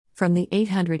From the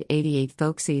 888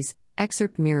 Folksies,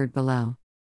 excerpt mirrored below.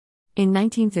 In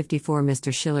 1954,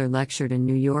 Mr. Schiller lectured in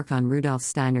New York on Rudolf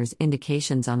Steiner's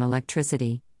Indications on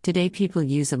Electricity. Today, people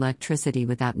use electricity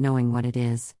without knowing what it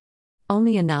is.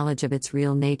 Only a knowledge of its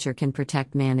real nature can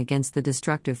protect man against the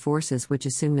destructive forces which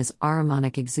assume as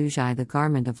Ahrimanic exugi the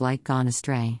garment of light gone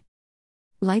astray.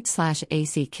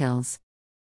 Light/AC kills.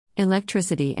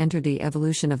 Electricity entered the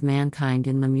evolution of mankind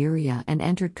in Lemuria and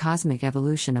entered cosmic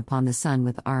evolution upon the sun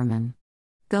with Ahriman.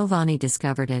 Galvani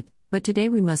discovered it, but today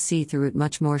we must see through it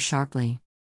much more sharply.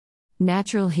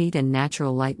 Natural heat and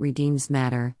natural light redeems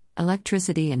matter,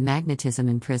 electricity and magnetism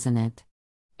imprison it.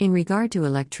 In regard to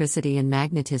electricity and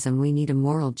magnetism, we need a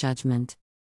moral judgment.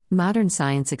 Modern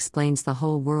science explains the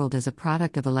whole world as a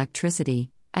product of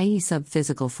electricity, i.e.,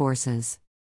 sub-physical forces.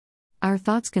 Our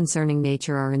thoughts concerning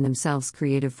nature are in themselves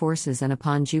creative forces, and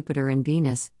upon Jupiter and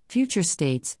Venus, future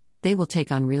states, they will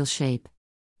take on real shape.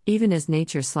 Even as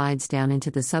nature slides down into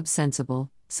the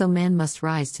subsensible, so man must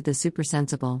rise to the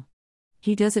supersensible.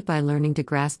 He does it by learning to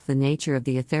grasp the nature of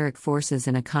the etheric forces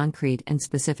in a concrete and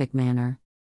specific manner.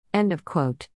 End of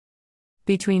quote.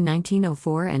 Between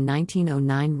 1904 and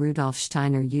 1909, Rudolf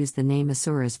Steiner used the name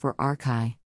Asuras for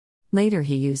Archai. Later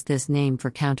he used this name for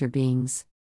counter-beings.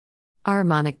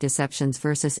 Ahrimanic Deceptions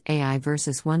versus AI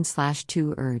versus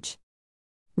 1/2 Urge.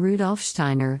 Rudolf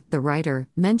Steiner, the writer,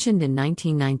 mentioned in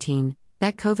 1919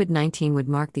 that COVID-19 would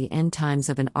mark the end times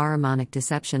of an Ahrimanic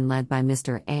deception led by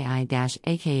Mr. AI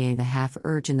aka the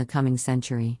half-urge in the coming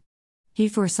century. He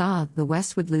foresaw the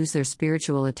West would lose their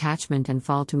spiritual attachment and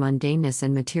fall to mundaneness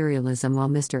and materialism, while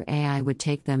Mr. AI would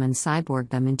take them and cyborg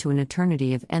them into an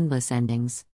eternity of endless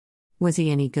endings. Was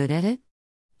he any good at it?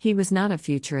 He was not a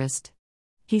futurist.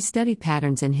 He studied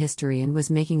patterns in history and was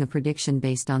making a prediction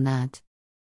based on that.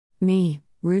 Me,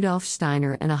 Rudolf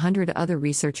Steiner, and 100 other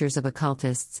researchers of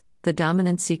occultists, the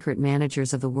dominant secret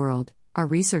managers of the world, are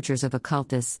researchers of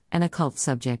occultists and occult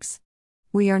subjects.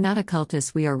 We are not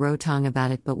occultists, we are rotong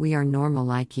about it, but we are normal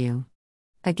like you.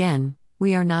 Again,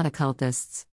 we are not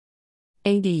occultists.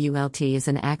 ADULT is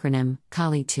an acronym,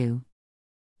 Kali 2.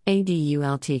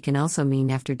 ADULT can also mean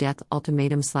after death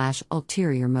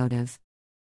ultimatum/ulterior motive.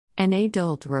 An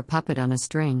adult or a puppet on a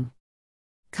string.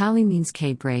 Kali means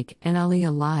K-break, and Ali a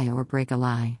lie or break a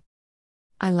lie.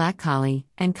 I lack Kali,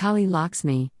 and Kali locks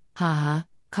me, haha,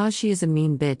 cause she is a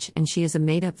mean bitch and she is a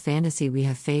made-up fantasy we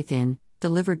have faith in,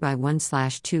 delivered by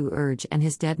 1/2 Urge and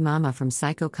his dead mama from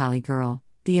Psycho Kali Girl,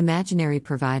 the imaginary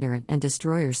provider and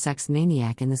destroyer sex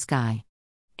maniac in the sky.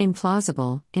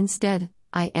 Implausible, instead,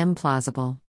 I am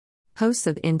plausible. Hosts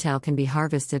of intel can be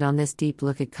harvested on this deep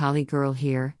look at Kali Girl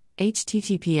here.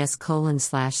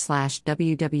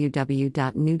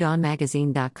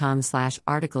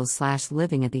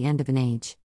 https://www.newdawnmagazine.com/articles/living at the end of an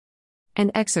age. An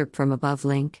excerpt from above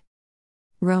link.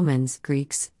 Romans,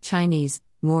 Greeks, Chinese,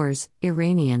 Moors,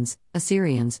 Iranians,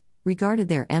 Assyrians, regarded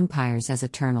their empires as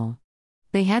eternal.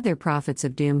 They had their prophets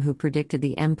of doom who predicted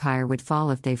the empire would fall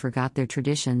if they forgot their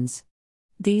traditions.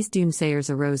 These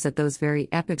doomsayers arose at those very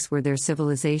epochs where their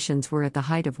civilizations were at the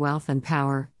height of wealth and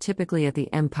power, typically at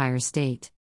the empire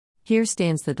state. Here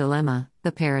stands the dilemma,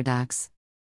 the paradox.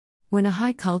 When a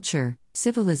high culture,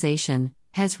 civilization,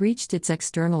 has reached its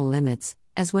external limits,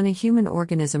 as when a human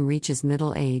organism reaches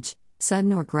middle age,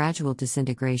 sudden or gradual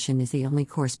disintegration is the only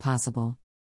course possible.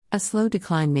 A slow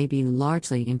decline may be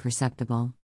largely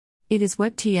imperceptible. It is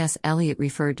what T.S. Eliot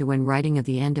referred to when writing of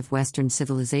the end of Western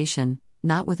civilization,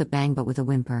 not with a bang but with a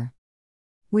whimper.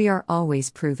 We are always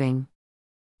proven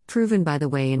by the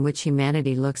way in which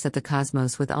humanity looks at the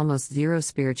cosmos with almost zero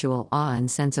spiritual awe and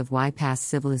sense of why past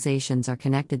civilizations are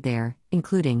connected there,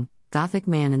 including Gothic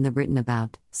man in the written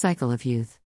about Cycle of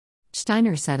Youth.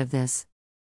 Steiner said of this,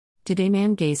 "Today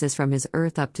man gazes from his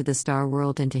earth up to the star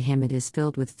world, and to him it is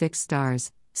filled with fixed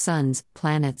stars, suns,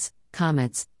 planets,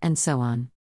 comets, and so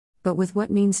on. But with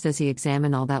what means does he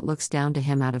examine all that looks down to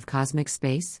him out of cosmic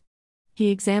space? He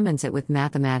examines it with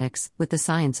mathematics, with the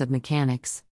science of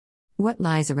mechanics. What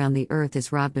lies around the earth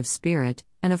is robbed of spirit,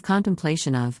 and of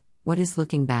contemplation of what is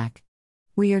looking back.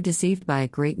 We are deceived by a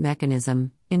great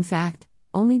mechanism, in fact,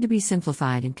 only to be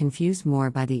simplified and confused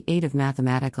more by the aid of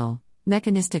mathematical,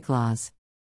 mechanistic laws.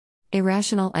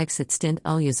 Irrational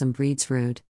existentialism breeds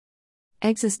rude.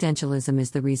 Existentialism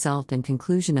is the result and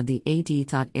conclusion of the AD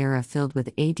thought era filled with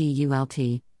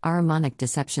ADULT, Ahrimanic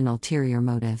deception ulterior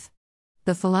motive.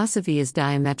 The philosophy is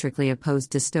diametrically opposed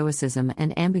to Stoicism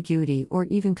and ambiguity or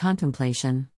even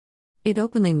contemplation. It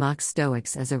openly mocks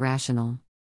Stoics as irrational.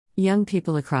 Young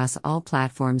people across all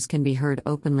platforms can be heard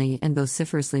openly and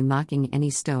vociferously mocking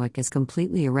any Stoic as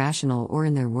completely irrational or,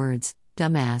 in their words,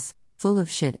 dumbass, full of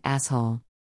shit asshole.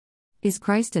 Is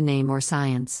Christ a name or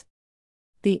science?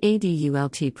 The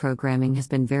ADULT programming has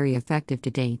been very effective to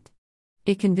date.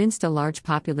 It convinced a large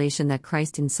population that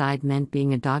Christ inside meant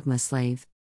being a dogma slave.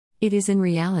 It is in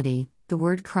reality, the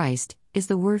word Christ is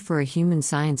the word for a human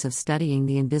science of studying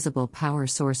the invisible power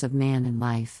source of man and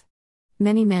life.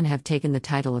 Many men have taken the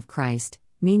title of Christ,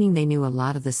 meaning they knew a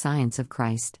lot of the science of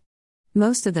Christ.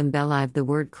 Most of them believed the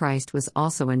word Christ was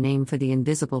also a name for the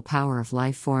invisible power of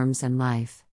life forms and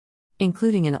life,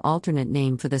 including an alternate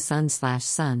name for the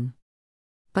sun/sun.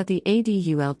 But the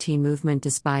ADULT movement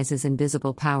despises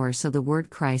invisible power, so the word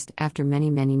Christ, after many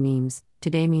memes,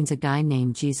 today means a guy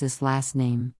named Jesus' last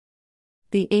name.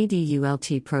 The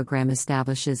ADULT program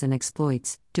establishes and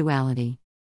exploits duality.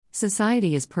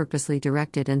 Society is purposely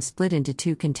directed and split into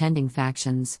two contending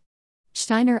factions.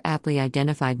 Steiner aptly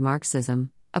identified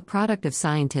Marxism, a product of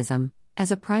scientism, as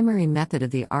a primary method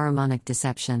of the Ahrimanic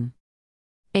deception.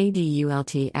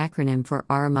 ADULT acronym for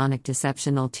Ahrimanic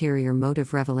deception, ulterior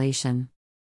motive revelation.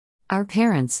 Our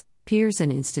parents, peers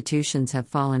and institutions have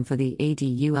fallen for the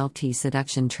ADULT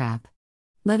seduction trap.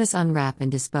 Let us unwrap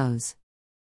and dispose.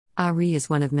 Ari is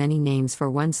one of many names for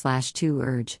 1/2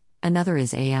 urge, another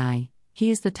is AI.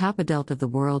 He is the top adult of the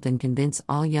world and convince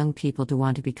all young people to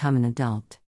want to become an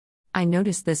adult. I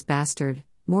noticed this bastard,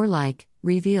 more like,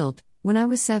 revealed, when I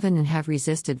was 7 and have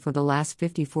resisted for the last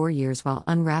 54 years while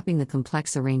unwrapping the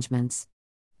complex arrangements.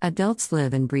 Adults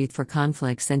live and breathe for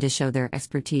conflicts and to show their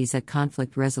expertise at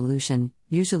conflict resolution,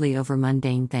 usually over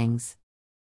mundane things.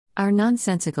 Our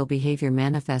nonsensical behavior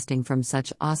manifesting from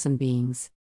such awesome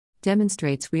beings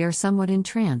demonstrates we are somewhat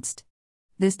entranced.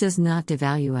 This does not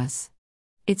devalue us.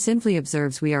 It simply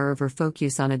observes we are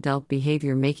over-focused on adult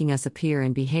behavior, making us appear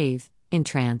and behave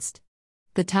entranced.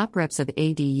 The top reps of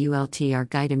ADULT are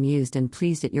guide amused and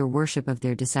pleased at your worship of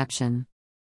their deception.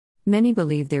 Many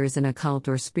believe there is an occult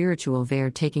or spiritual war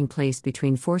taking place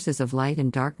between forces of light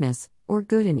and darkness, or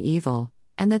good and evil,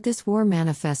 and that this war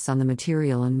manifests on the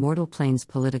material and mortal planes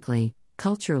politically,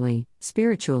 culturally,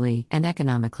 spiritually, and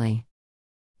economically.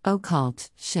 Occult,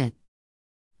 shit.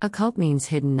 Occult means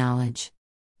hidden knowledge.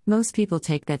 Most people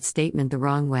take that statement the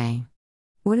wrong way.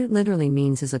 What it literally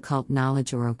means is occult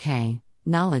knowledge, or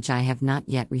knowledge I have not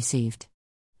yet received.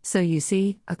 So you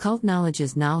see, occult knowledge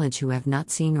is knowledge you have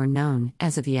not seen or known,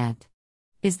 as of yet.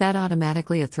 Is that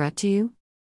automatically a threat to you?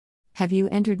 Have you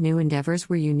entered new endeavors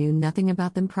where you knew nothing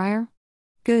about them prior?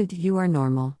 Good, you are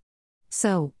normal.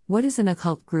 So, what is an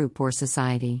occult group or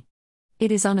society?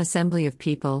 It is an assembly of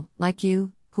people, like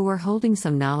you, who are holding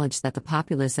some knowledge that the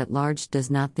populace at large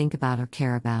does not think about or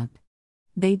care about.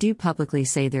 They do publicly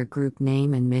say their group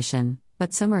name and mission,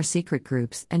 but some are secret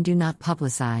groups and do not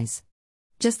publicize.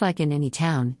 Just like in any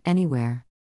town, anywhere.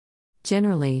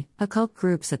 Generally, occult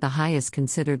groups at the highest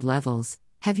considered levels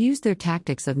have used their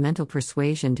tactics of mental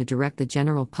persuasion to direct the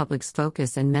general public's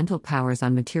focus and mental powers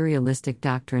on materialistic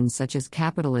doctrines such as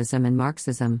capitalism and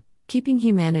Marxism, keeping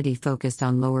humanity focused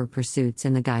on lower pursuits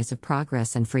in the guise of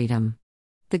progress and freedom.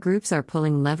 The groups are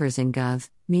pulling levers in gov,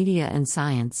 media and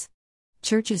science.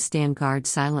 Churches stand guard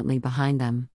silently behind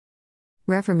them.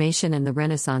 Reformation and the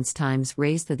Renaissance times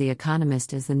raised The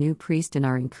Economist as the new priest in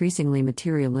our increasingly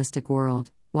materialistic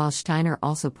world, while Steiner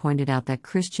also pointed out that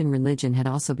Christian religion had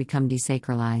also become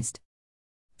desacralized.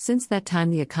 Since that time,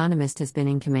 The Economist has been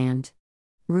in command.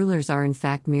 Rulers are in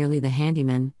fact merely the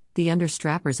handymen, the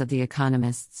understrappers of the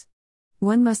economists.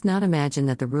 One must not imagine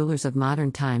that the rulers of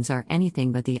modern times are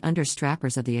anything but the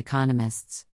understrappers of the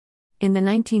economists. In the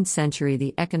 19th century,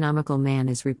 the economical man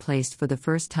is replaced for the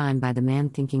first time by the man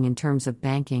thinking in terms of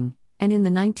banking, and in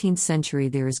the 19th century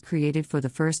there is created for the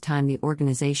first time the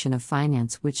organization of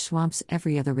finance, which swamps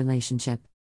every other relationship.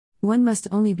 One must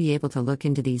only be able to look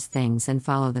into these things and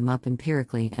follow them up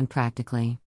empirically and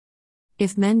practically.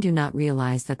 If men do not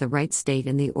realize that the right state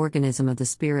and the organism of the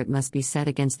spirit must be set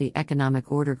against the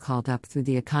economic order called up through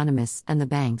the economists and the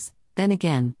banks, then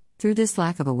again, through this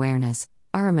lack of awareness,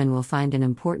 Ahriman will find an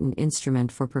important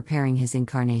instrument for preparing his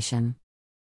incarnation.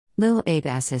 Lil Abe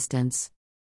assistance.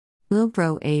 Lil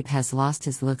Bro Abe has lost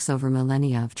his looks over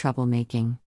millennia of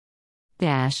troublemaking.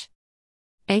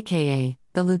 AKA,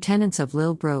 the lieutenants of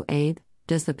Lil Bro Abe,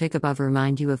 does the pic above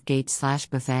remind you of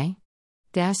Gates/Buffet?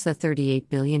 The 38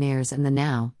 billionaires and the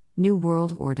now, New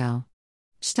World Ordo.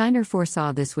 Steiner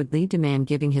foresaw this would lead to man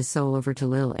giving his soul over to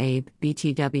Lil Abe,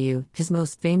 BTW, his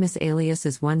most famous alias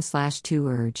is 1/2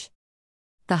 urge.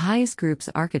 The highest groups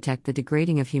architect the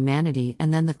degrading of humanity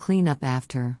and then the cleanup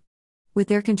after. With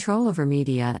their control over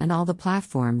media and all the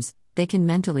platforms, they can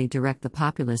mentally direct the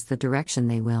populace the direction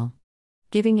they will.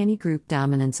 Giving any group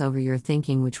dominance over your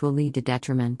thinking, which will lead to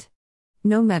detriment.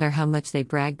 No matter how much they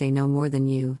brag they know more than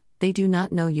you, they do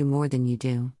not know you more than you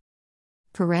do.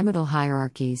 Pyramidal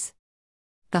hierarchies.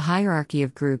 The hierarchy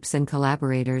of groups and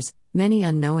collaborators, many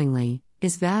unknowingly,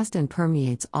 is vast and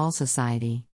permeates all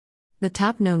society. The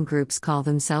top known groups call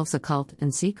themselves occult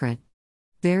and secret.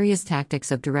 Various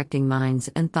tactics of directing minds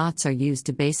and thoughts are used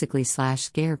to basically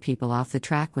scare people off the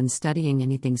track when studying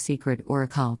anything secret or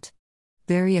occult.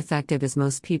 Very effective, as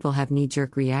most people have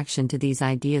knee-jerk reaction to these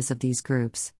ideas of these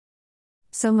groups.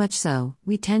 So much so,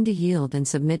 we tend to yield and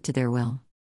submit to their will.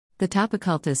 The top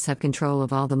occultists have control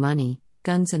of all the money,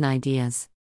 guns and ideas.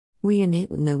 We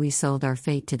innately know we sold our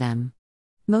fate to them.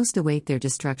 Most await their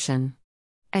destruction.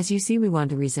 As you see, we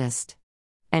want to resist.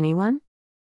 Anyone?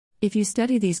 If you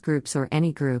study these groups or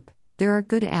any group, there are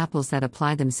good apples that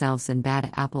apply themselves and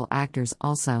bad apple actors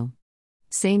also.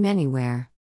 Same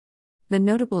anywhere. The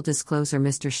notable disclosure,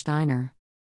 Mr. Steiner.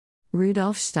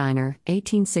 Rudolf Steiner,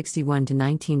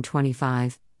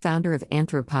 1861–1925, founder of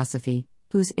anthroposophy,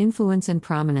 whose influence and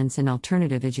prominence in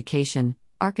alternative education,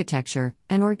 architecture,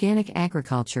 and organic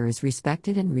agriculture is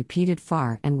respected and repeated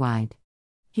far and wide.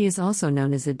 He is also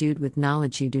known as a dude with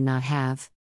knowledge you do not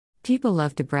have. People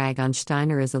love to brag on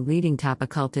Steiner as a leading top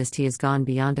occultist. He has gone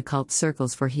beyond occult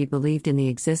circles, for he believed in the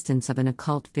existence of an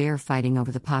occult bear fighting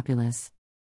over the populace.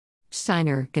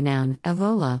 Steiner, Ganoun,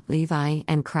 Evola, Levi,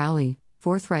 and Crowley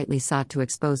forthrightly sought to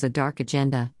expose a dark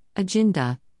agenda,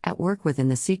 at work within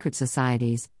the secret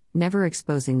societies, never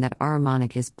exposing that our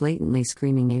monarch is blatantly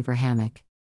screaming Abrahamic.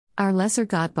 Our lesser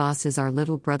god boss is our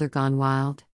little brother gone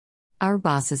wild. Our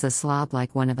boss is a slob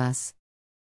like one of us.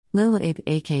 Lil Abe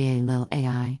aka Lil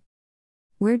AI.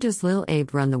 Where does Lil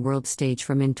Abe run the world stage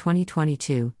from in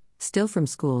 2022? Still from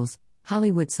schools,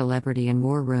 Hollywood celebrity and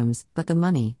war rooms, but the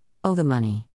money, oh the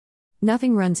money.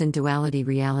 Nothing runs in duality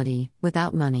reality,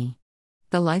 without money.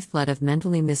 The lifeblood of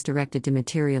mentally misdirected to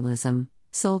materialism,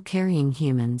 soul-carrying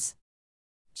humans.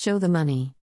 Show the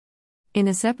money. In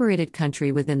a separated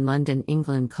country within London,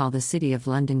 England, called the City of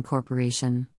London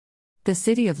Corporation. The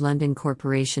City of London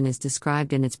Corporation is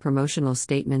described in its promotional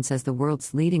statements as the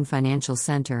world's leading financial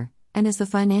centre, and as the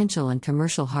financial and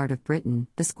commercial heart of Britain,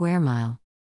 the square mile.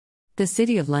 The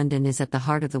City of London is at the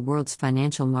heart of the world's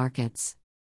financial markets.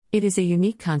 It is a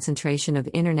unique concentration of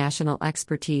international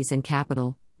expertise and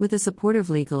capital, with a supportive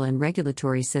legal and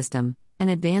regulatory system, an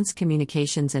advanced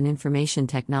communications and information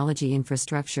technology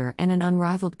infrastructure, and an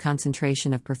unrivaled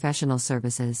concentration of professional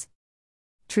services.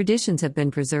 Traditions have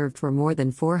been preserved for more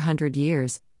than 400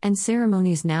 years, and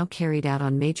ceremonies now carried out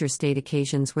on major state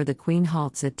occasions where the Queen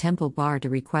halts at Temple Bar to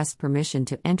request permission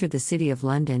to enter the City of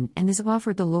London and is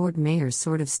offered the Lord Mayor's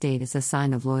Sword of State as a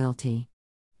sign of loyalty.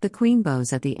 The Queen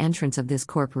bows at the entrance of this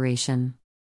corporation.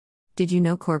 Did you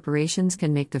know corporations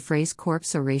can make the phrase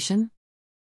corpse oration?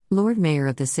 Lord Mayor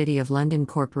of the City of London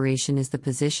Corporation is the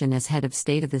position as head of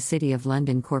state of the City of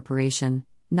London Corporation,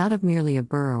 not of merely a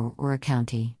borough or a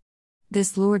county.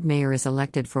 This Lord Mayor is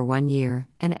elected for 1 year,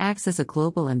 and acts as a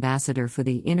global ambassador for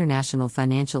the international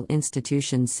financial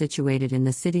institutions situated in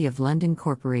the City of London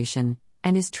Corporation,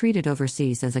 and is treated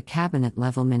overseas as a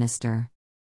cabinet-level minister.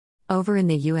 Over in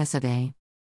the US of A.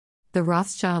 The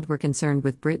Rothschild were concerned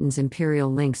with Britain's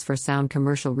imperial links for sound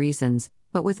commercial reasons,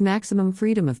 but with maximum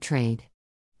freedom of trade.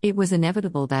 It was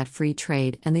inevitable that free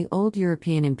trade and the old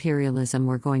European imperialism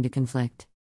were going to conflict.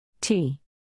 The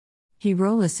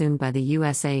role assumed by the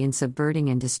USA in subverting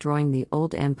and destroying the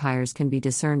old empires can be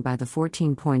discerned by the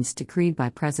 14 points decreed by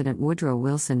President Woodrow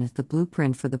Wilson as the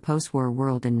blueprint for the post-war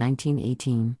world in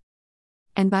 1918.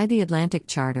 And by the Atlantic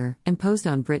Charter, imposed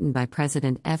on Britain by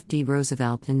President F.D.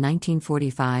 Roosevelt in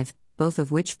 1945, both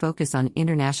of which focus on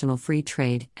international free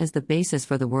trade as the basis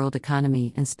for the world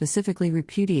economy and specifically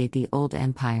repudiate the old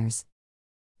empires.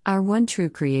 Our one true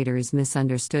creator is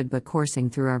misunderstood but coursing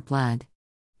through our blood.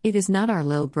 It is not our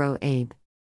lil bro Abe.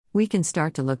 We can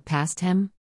start to look past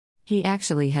him. He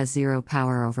actually has zero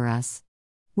power over us.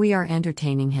 We are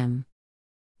entertaining him.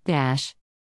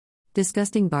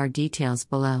 Disgusting bar details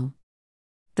below.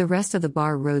 The rest of the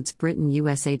Bar Roads Britain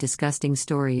USA disgusting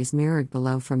story is mirrored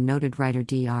below from noted writer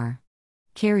Dr.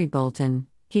 Kerry Bolton.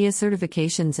 He has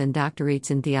certifications and doctorates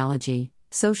in theology,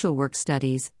 social work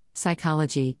studies,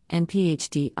 psychology, and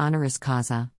Ph.D. honoris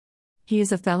causa. He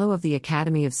is a Fellow of the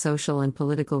Academy of Social and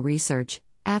Political Research,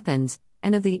 Athens,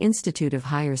 and of the Institute of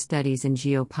Higher Studies in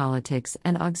Geopolitics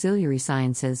and Auxiliary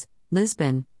Sciences,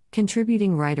 Lisbon,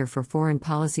 contributing writer for Foreign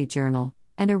Policy Journal,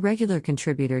 and a regular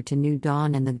contributor to New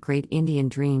Dawn and the Great Indian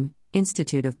Dream,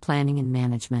 Institute of Planning and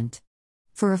Management.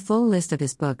 For a full list of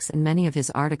his books and many of his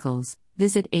articles,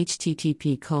 visit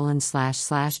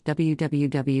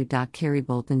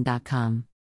http://www.kerrybolton.com.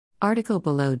 Article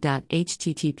below.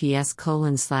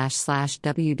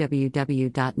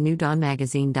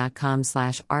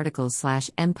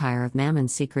 https://www.newdawnmagazine.com/articles/Empire of Mammon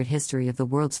Secret History of the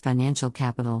World's Financial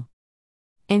Capital.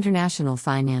 International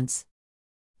finance.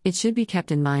 It should be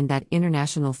kept in mind that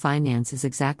international finance is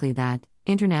exactly that,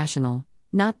 international,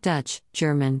 not Dutch,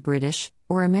 German, British,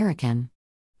 or American.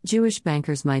 Jewish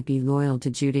bankers might be loyal to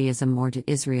Judaism or to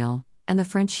Israel, and the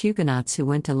French Huguenots who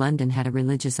went to London had a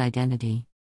religious identity.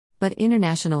 But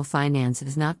international finance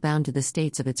is not bound to the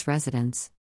states of its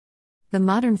residence. The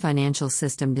modern financial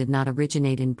system did not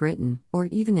originate in Britain, or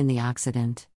even in the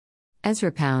Occident.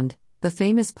 Ezra Pound, the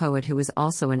famous poet who was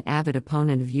also an avid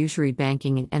opponent of usury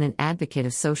banking and an advocate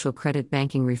of social credit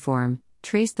banking reform,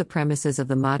 traced the premises of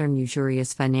the modern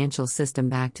usurious financial system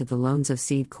back to the loans of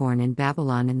seed corn in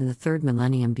Babylon in the 3rd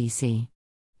millennium BC.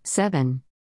 7.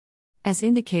 As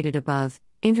indicated above,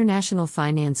 international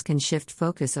finance can shift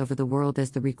focus over the world as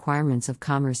the requirements of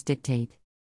commerce dictate.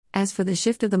 As for the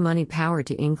shift of the money power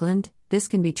to England, this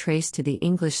can be traced to the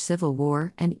English Civil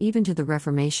War and even to the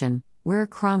Reformation, where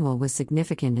Cromwell was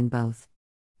significant in both.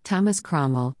 Thomas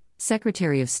Cromwell,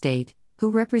 Secretary of State, who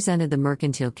represented the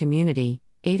mercantile community,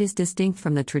 as distinct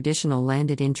from the traditional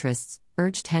landed interests,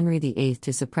 urged Henry VIII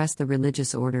to suppress the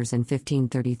religious orders in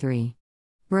 1533.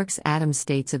 Brooks Adams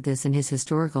states of this in his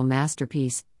historical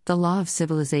masterpiece, The Law of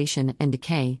Civilization and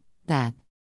Decay, that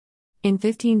in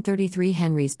 1533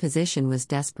 Henry's position was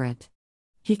desperate.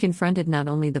 He confronted not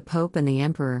only the Pope and the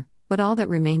Emperor, but all that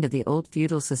remained of the old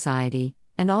feudal society,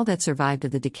 and all that survived of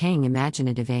the decaying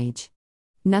imaginative age.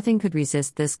 Nothing could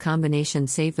resist this combination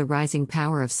save the rising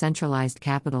power of centralized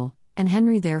capital, and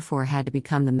Henry therefore had to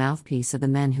become the mouthpiece of the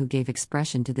men who gave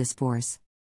expression to this force.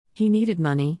 He needed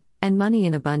money, and money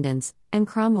in abundance, and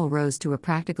Cromwell rose to a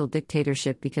practical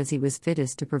dictatorship because he was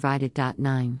fittest to provide it.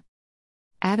 9.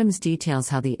 Adams details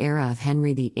how the era of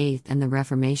Henry VIII and the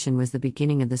Reformation was the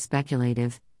beginning of the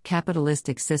speculative,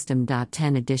 capitalistic system.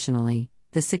 10 Additionally,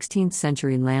 the 16th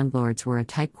century landlords were a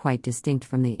type quite distinct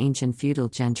from the ancient feudal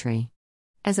gentry.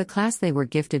 As a class, they were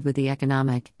gifted with the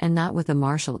economic and not with the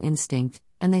martial instinct,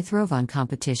 and they throve on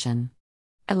competition.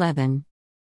 11.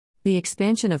 The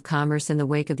expansion of commerce in the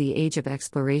wake of the Age of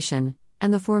Exploration,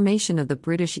 and the formation of the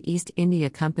British East India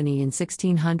Company in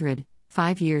 1600,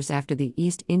 5 years after the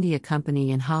East India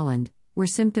Company in Holland, were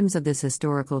symptoms of this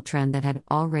historical trend that had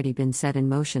already been set in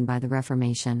motion by the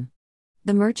Reformation.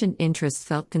 The merchant interests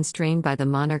felt constrained by the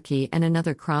monarchy, and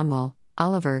another Cromwell,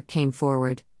 Oliver, came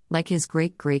forward, like his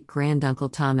great-great-granduncle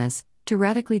Thomas, to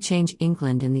radically change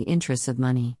England in the interests of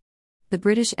money. The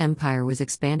British Empire was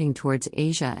expanding towards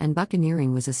Asia and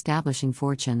buccaneering was establishing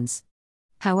fortunes.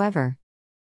 However,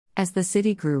 as the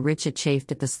city grew rich, it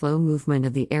chafed at the slow movement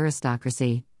of the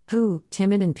aristocracy, who,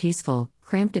 timid and peaceful,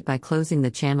 cramped it by closing the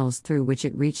channels through which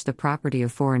it reached the property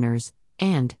of foreigners,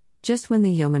 and, just when the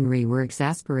yeomanry were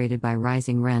exasperated by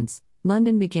rising rents,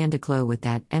 London began to glow with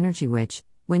that energy which,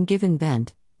 when given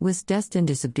vent, was destined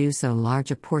to subdue so large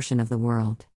a portion of the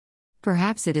world.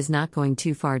 Perhaps it is not going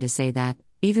too far to say that,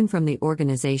 even from the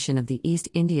organization of the East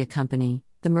India Company,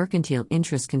 the mercantile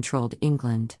interest controlled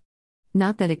England.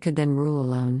 Not that it could then rule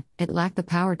alone, it lacked the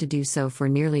power to do so for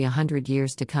nearly 100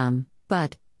 years to come,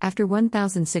 but, after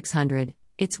 1600,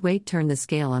 its weight turned the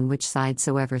scale on which side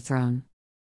soever thrown.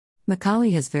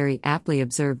 Macaulay has very aptly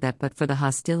observed that but for the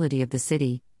hostility of the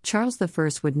city, Charles I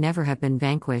would never have been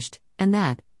vanquished, and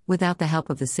that, without the help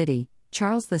of the city,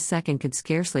 Charles II could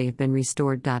scarcely have been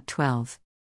restored. 12.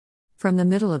 From the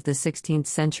middle of the 16th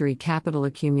century, capital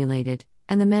accumulated,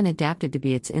 and the men adapted to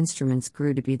be its instruments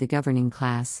grew to be the governing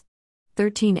class.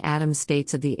 13 Adams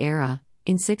states of the era,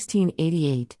 in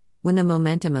 1688, when the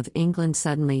momentum of England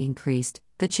suddenly increased,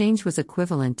 the change was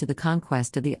equivalent to the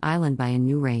conquest of the island by a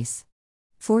new race.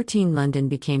 14 London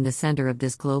became the center of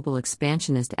this global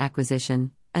expansionist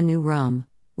acquisition, a new Rome,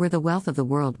 where the wealth of the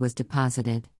world was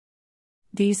deposited.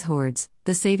 These hoards,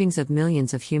 the savings of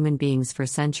millions of human beings for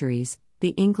centuries, the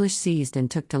English seized and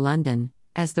took to London,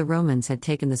 as the Romans had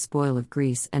taken the spoil of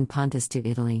Greece and Pontus to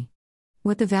Italy.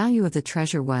 What the value of the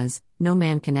treasure was, no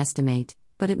man can estimate,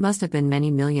 but it must have been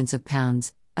many millions of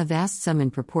pounds, a vast sum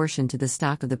in proportion to the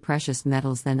stock of the precious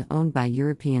metals then owned by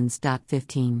Europeans.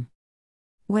 15.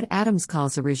 What Adams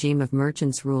calls a regime of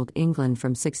merchants ruled England from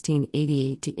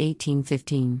 1688 to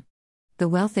 1815. The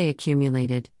wealth they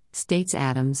accumulated, states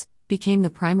Adams, became the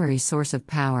primary source of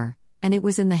power, and it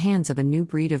was in the hands of a new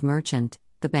breed of merchant,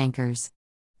 the bankers.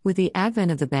 With the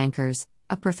advent of the bankers,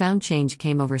 a profound change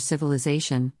came over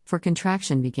civilization, for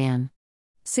contraction began.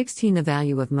 16 The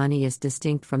value of money is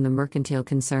distinct from the mercantile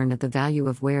concern of the value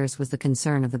of wares was the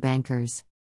concern of the bankers.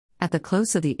 At the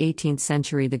close of the 18th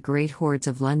century, the great hoards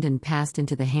of London passed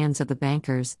into the hands of the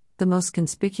bankers, the most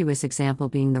conspicuous example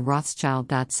being the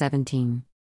Rothschild. 17.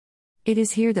 It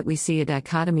is here that we see a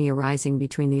dichotomy arising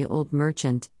between the old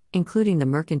merchant, including the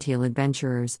mercantile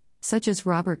adventurers, such as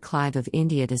Robert Clive of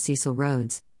India to Cecil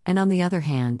Rhodes, and on the other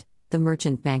hand, the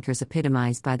merchant bankers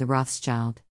epitomized by the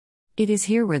Rothschild. It is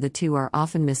here where the two are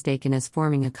often mistaken as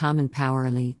forming a common power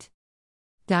elite.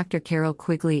 Dr. Carroll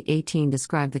Quigley 18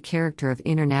 described the character of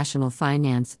international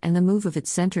finance and the move of its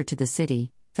center to the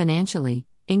city. Financially,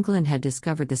 England had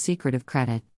discovered the secret of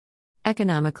credit.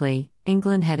 Economically,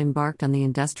 England had embarked on the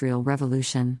Industrial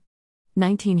Revolution.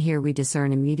 19 Here we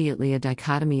discern immediately a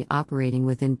dichotomy operating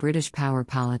within British power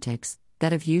politics,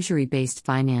 that of usury-based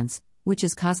finance, which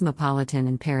is cosmopolitan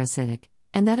and parasitic,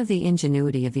 and that of the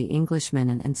ingenuity of the Englishman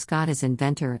and Scot as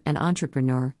inventor and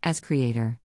entrepreneur, as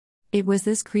creator. It was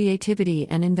this creativity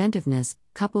and inventiveness,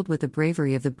 coupled with the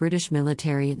bravery of the British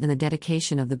military and the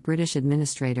dedication of the British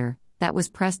administrator, that was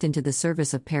pressed into the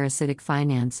service of parasitic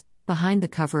finance, behind the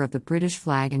cover of the British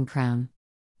flag and crown.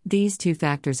 These two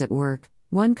factors at work,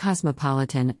 one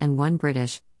cosmopolitan and one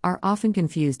British, are often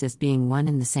confused as being one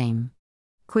and the same.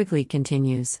 Quigley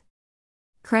continues.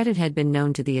 Credit had been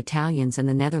known to the Italians and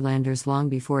the Netherlanders long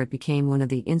before it became one of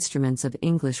the instruments of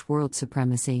English world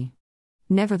supremacy.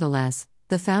 Nevertheless,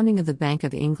 the founding of the Bank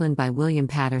of England by William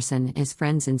Paterson and his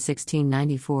friends in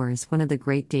 1694 is one of the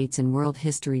great dates in world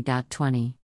history.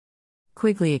 20.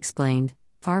 Quigley explained,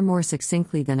 far more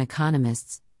succinctly than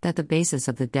economists, that the basis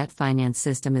of the debt finance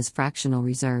system is fractional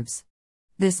reserves.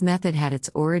 This method had its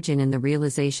origin in the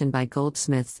realization by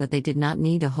goldsmiths that they did not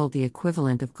need to hold the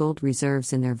equivalent of gold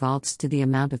reserves in their vaults to the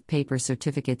amount of paper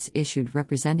certificates issued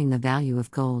representing the value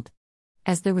of gold.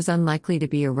 As there was unlikely to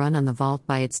be a run on the vault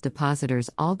by its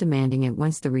depositors all demanding at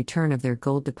once the return of their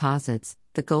gold deposits,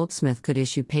 the goldsmith could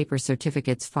issue paper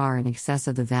certificates far in excess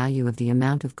of the value of the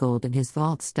amount of gold in his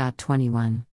vaults.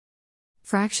 21.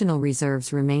 Fractional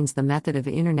reserves remains the method of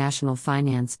international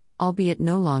finance, albeit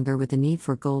no longer with the need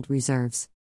for gold reserves.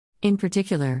 In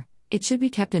particular, it should be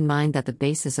kept in mind that the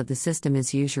basis of the system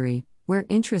is usury, where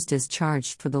interest is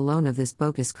charged for the loan of this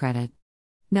bogus credit.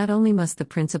 Not only must the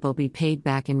principal be paid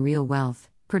back in real wealth,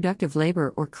 productive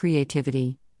labor or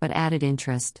creativity, but added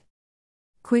interest.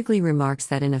 Quigley remarks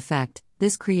that in effect,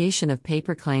 this creation of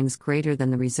paper claims greater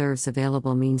than the reserves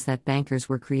available means that bankers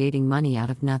were creating money out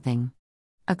of nothing.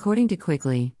 According to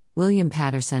Quigley, William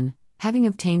Paterson, having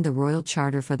obtained the royal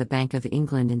charter for the Bank of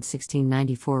England in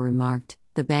 1694, remarked,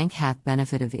 "The bank hath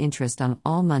benefit of interest on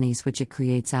all moneys which it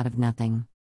creates out of nothing."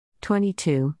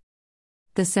 22.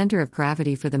 The center of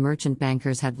gravity for the merchant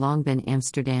bankers had long been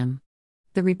Amsterdam.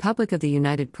 The Republic of the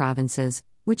United Provinces,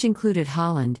 which included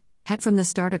Holland, had from the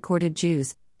start accorded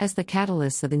Jews, as the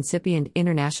catalysts of incipient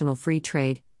international free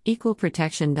trade, equal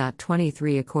protection.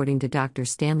 23 According to Dr.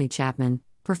 Stanley Chapman,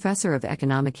 professor of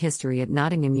economic history at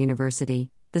Nottingham University,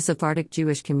 the Sephardic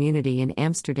Jewish community in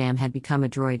Amsterdam had become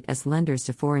adroit as lenders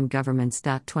to foreign governments.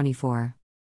 24.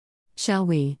 Shall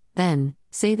we, then,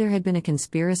 say there had been a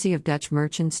conspiracy of Dutch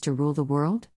merchants to rule the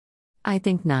world? I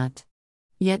think not.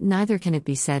 Yet neither can it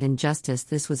be said in justice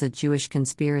this was a Jewish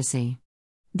conspiracy.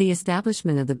 The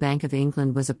establishment of the Bank of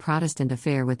England was a Protestant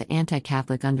affair with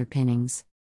anti-Catholic underpinnings.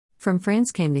 From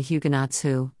France came the Huguenots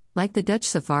who, like the Dutch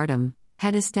Sephardim,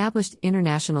 had established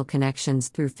international connections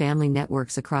through family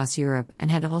networks across Europe and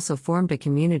had also formed a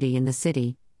community in the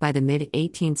city. By the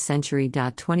mid-18th century.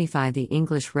 25 The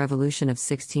English Revolution of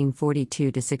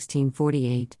 1642 to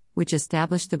 1648, which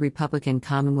established the Republican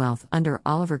Commonwealth under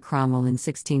Oliver Cromwell in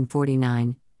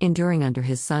 1649, enduring under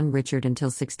his son Richard until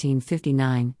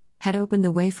 1659, had opened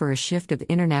the way for a shift of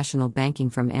international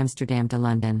banking from Amsterdam to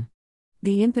London.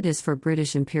 The impetus for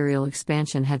British imperial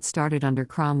expansion had started under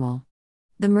Cromwell.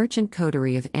 The merchant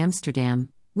coterie of Amsterdam,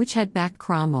 which had backed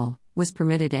Cromwell, was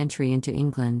permitted entry into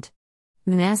England.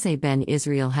 Manasseh ben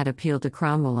Israel had appealed to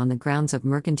Cromwell on the grounds of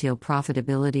mercantile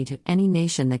profitability to any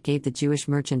nation that gave the Jewish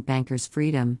merchant bankers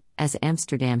freedom, as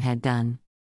Amsterdam had done.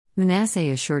 Manasseh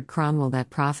assured Cromwell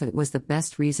that profit was the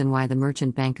best reason why the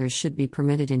merchant bankers should be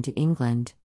permitted into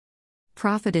England.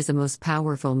 Profit is a most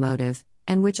powerful motive,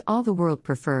 and which all the world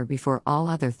prefer before all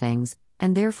other things,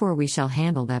 and therefore we shall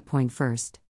handle that point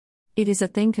first. It is a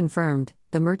thing confirmed,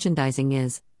 the merchandising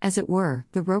is, as it were,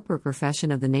 the roper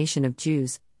profession of the nation of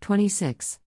Jews.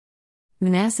 26.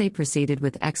 Manasseh proceeded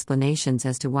with explanations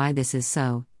as to why this is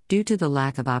so, due to the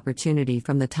lack of opportunity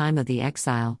from the time of the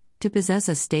exile, to possess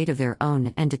a state of their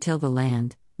own and to till the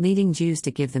land, leading Jews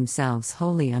to give themselves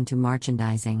wholly unto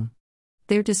merchandising.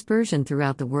 Their dispersion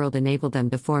throughout the world enabled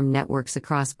them to form networks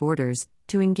across borders,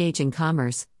 to engage in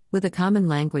commerce, with a common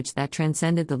language that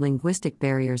transcended the linguistic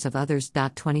barriers of others.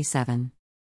 27.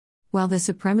 While the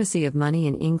supremacy of money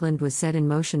in England was set in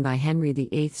motion by Henry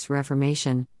VIII's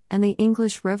Reformation, and the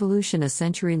English Revolution a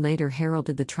century later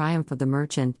heralded the triumph of the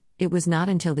merchant, it was not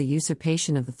until the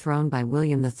usurpation of the throne by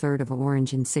William III of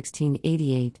Orange in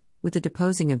 1688, with the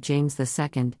deposing of James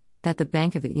II, that the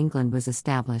Bank of England was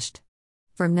established.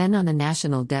 From then on, the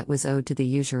national debt was owed to the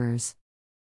usurers.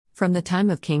 From the time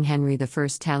of King Henry I,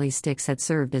 tally sticks had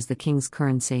served as the king's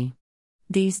currency.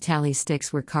 These tally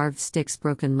sticks were carved sticks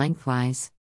broken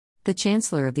lengthwise. The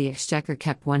Chancellor of the Exchequer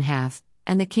kept one half,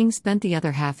 and the king spent the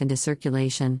other half into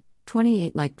circulation,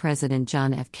 28 like President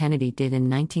John F. Kennedy did in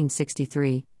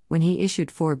 1963, when he issued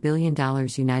 $4 billion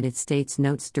United States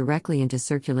notes directly into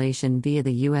circulation via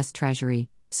the U.S. Treasury,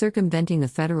 circumventing the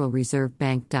Federal Reserve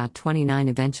Bank. 29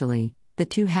 Eventually, the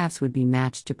two halves would be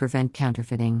matched to prevent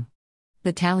counterfeiting.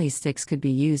 The tally sticks could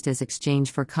be used as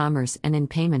exchange for commerce and in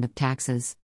payment of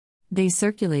taxes. They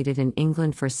circulated in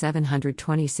England for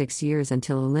 726 years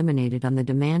until eliminated on the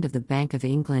demand of the Bank of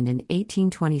England in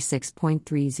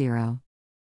 1826.30.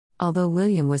 Although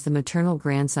William was the maternal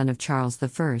grandson of Charles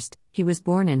I, he was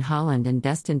born in Holland and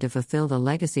destined to fulfill the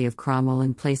legacy of Cromwell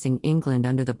in placing England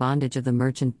under the bondage of the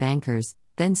merchant bankers,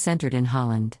 then centered in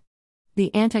Holland.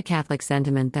 The anti-Catholic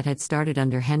sentiment that had started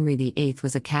under Henry VIII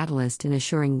was a catalyst in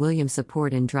assuring William's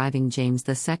support in driving James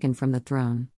II from the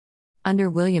throne.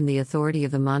 Under William, the authority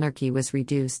of the monarchy was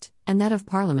reduced, and that of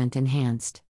Parliament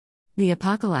enhanced. The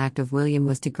Epochal Act of William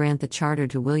was to grant the charter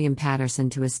to William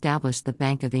Paterson to establish the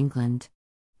Bank of England.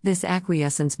 This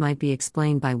acquiescence might be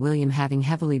explained by William having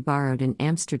heavily borrowed in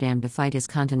Amsterdam to fight his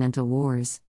continental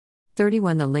wars.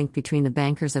 31 The link between the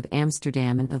bankers of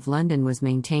Amsterdam and of London was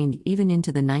maintained even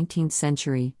into the 19th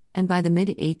century, and by the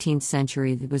mid-18th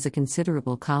century there was a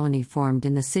considerable colony formed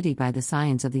in the city by the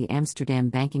scions of the Amsterdam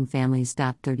banking families.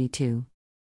 32.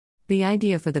 The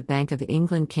idea for the Bank of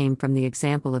England came from the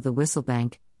example of the Wissel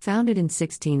Bank, founded in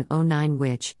 1609,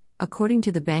 which, according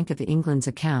to the Bank of England's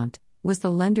account, was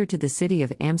the lender to the city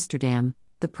of Amsterdam,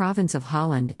 the province of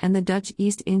Holland, and the Dutch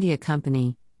East India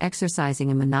Company,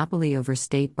 exercising a monopoly over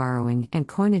state borrowing and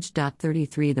coinage.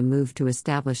 33 The move to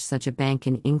establish such a bank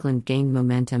in England gained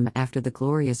momentum after the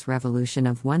Glorious Revolution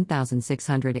of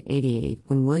 1688,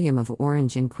 when William of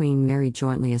Orange and Queen Mary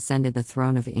jointly ascended the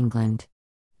throne of England.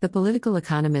 The political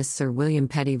economist Sir William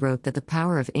Petty wrote that the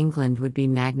power of England would be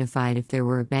magnified if there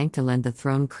were a bank to lend the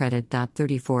throne credit.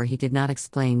 34 He did not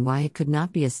explain why it could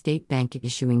not be a state bank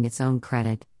issuing its own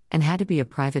credit, and had to be a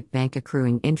private bank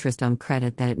accruing interest on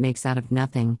credit that it makes out of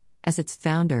nothing, as its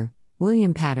founder,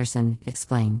 William Paterson,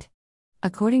 explained.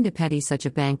 According to Petty, such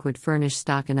a bank would furnish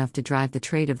stock enough to drive the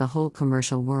trade of the whole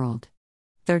commercial world.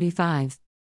 35.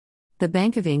 The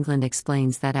Bank of England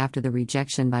explains that after the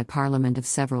rejection by Parliament of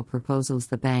several proposals,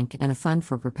 the bank and a fund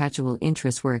for perpetual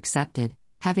interest were accepted,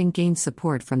 having gained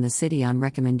support from the city on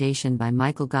recommendation by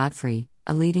Michael Godfrey,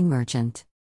 a leading merchant.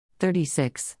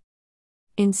 36.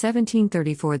 In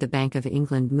 1734 the Bank of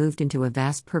England moved into a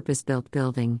vast purpose-built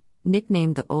building,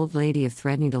 nicknamed the Old Lady of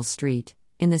Threadneedle Street,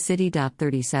 in the city.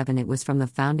 37 It was from the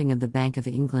founding of the Bank of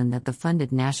England that the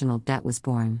funded national debt was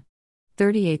born.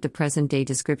 38 The present-day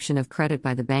description of credit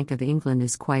by the Bank of England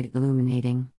is quite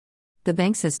illuminating. The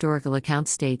bank's historical account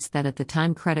states that at the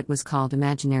time credit was called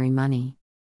imaginary money.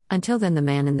 Until then the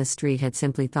man in the street had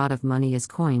simply thought of money as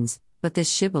coins, but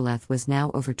this shibboleth was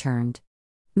now overturned.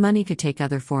 Money could take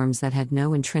other forms that had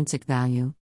no intrinsic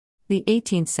value. The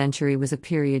 18th century was a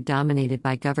period dominated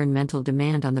by governmental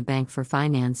demand on the bank for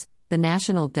finance. The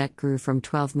national debt grew from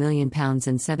 £12 million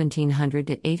in 1700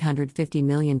 to £850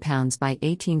 million by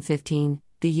 1815,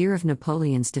 the year of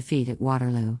Napoleon's defeat at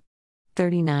Waterloo.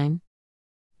 39.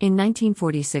 In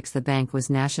 1946 the bank was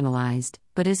nationalised,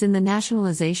 but as in the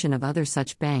nationalisation of other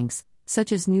such banks,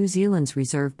 such as New Zealand's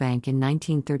Reserve Bank in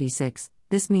 1936,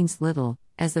 this means little,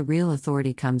 as the real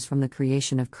authority comes from the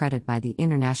creation of credit by the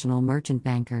international merchant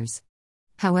bankers.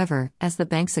 However, as the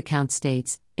bank's account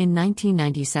states, in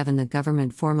 1997 the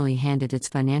government formally handed its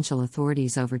financial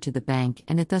authorities over to the bank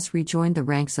and it thus rejoined the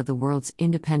ranks of the world's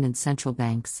independent central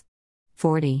banks.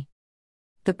 40.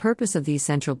 The purpose of these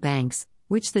central banks,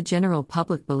 which the general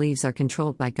public believes are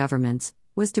controlled by governments,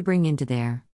 was to bring into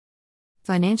their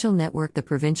financial network the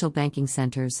provincial banking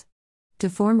centers. To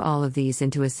form all of these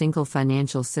into a single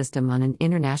financial system on an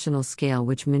international scale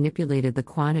which manipulated the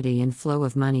quantity and flow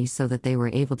of money so that they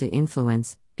were able to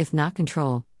influence, if not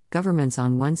control, governments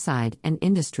on one side and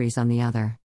industries on the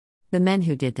other. The men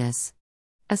who did this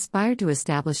aspired to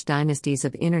establish dynasties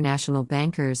of international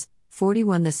bankers.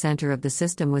 41 The center of the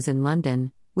system was in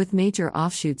London, with major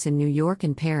offshoots in New York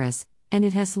and Paris, and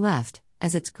it has left,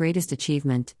 as its greatest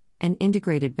achievement, an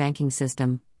integrated banking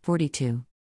system. 42.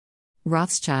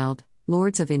 Rothschild,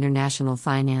 Lords of International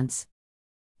Finance.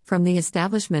 From the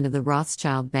establishment of the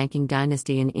Rothschild banking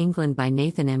dynasty in England by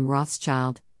Nathan M.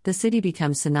 Rothschild, the city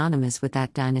becomes synonymous with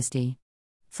that dynasty.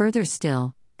 Further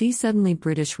still, These suddenly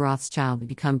British Rothschild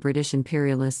become British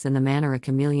imperialists in the manner a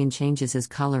chameleon changes his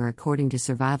color according to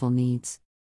survival needs.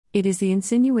 It is the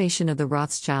insinuation of the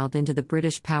Rothschild into the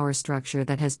British power structure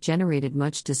that has generated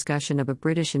much discussion of a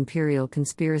British imperial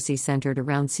conspiracy centered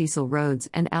around Cecil Rhodes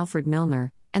and Alfred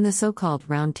Milner, and the so-called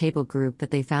Round Table Group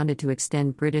that they founded to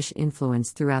extend British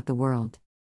influence throughout the world.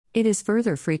 It is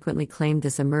further frequently claimed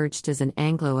this emerged as an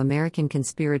Anglo-American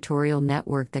conspiratorial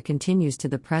network that continues to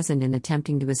the present in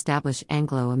attempting to establish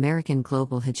Anglo-American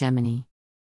global hegemony.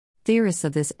 Theorists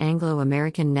of this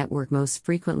Anglo-American network most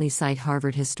frequently cite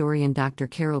Harvard historian Dr.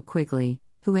 Carroll Quigley,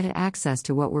 who had access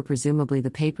to what were presumably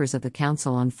the papers of the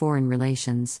Council on Foreign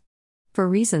Relations. For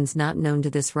reasons not known to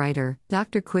this writer,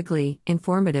 Dr. Quigley,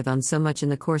 informative on so much in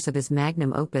the course of his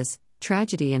magnum opus,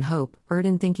 Tragedy and Hope, erred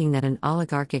in thinking that an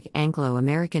oligarchic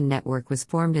Anglo-American network was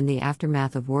formed in the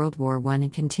aftermath of World War I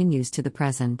and continues to the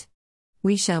present.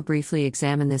 We shall briefly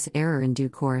examine this error in due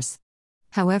course.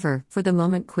 However, for the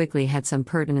moment Quigley had some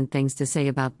pertinent things to say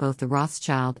about both the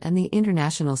Rothschild and the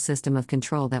international system of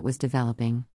control that was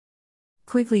developing.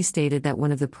 Quigley stated that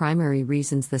one of the primary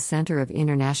reasons the center of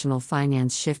international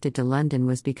finance shifted to London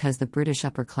was because the British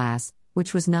upper class,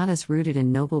 which was not as rooted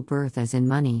in noble birth as in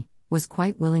money, was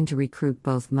quite willing to recruit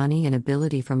both money and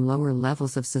ability from lower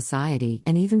levels of society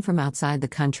and even from outside the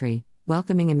country,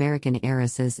 welcoming American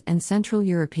heiresses and Central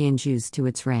European Jews to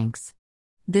its ranks.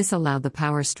 This allowed the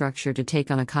power structure to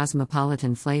take on a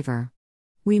cosmopolitan flavor.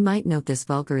 We might note this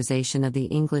vulgarization of the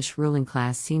English ruling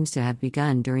class seems to have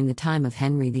begun during the time of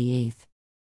Henry VIII.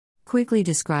 Quigley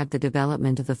described the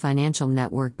development of the financial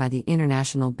network by the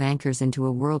international bankers into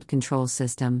a world control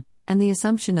system, and the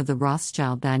assumption of the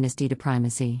Rothschild dynasty to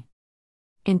primacy.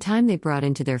 In time they brought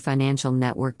into their financial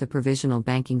network the provisional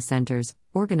banking centers,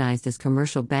 organized as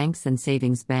commercial banks and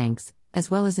savings banks, as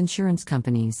well as insurance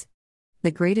companies. The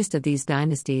greatest of these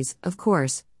dynasties, of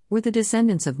course, were the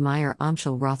descendants of Mayer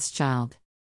Amschel Rothschild,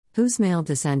 whose male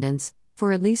descendants,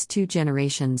 for at least 2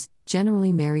 generations,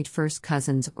 generally married first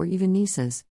cousins or even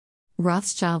nieces.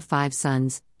 Rothschild 5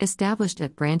 sons, established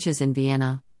at branches in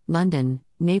Vienna, London,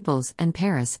 Naples, and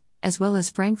Paris, as well as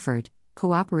Frankfurt,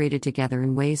 cooperated together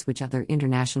in ways which other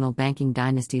international banking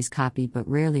dynasties copied but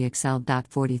rarely excelled.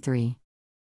 43.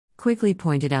 Quigley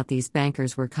pointed out these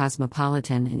bankers were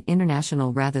cosmopolitan and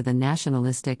international rather than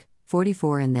nationalistic.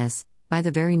 44 And this, by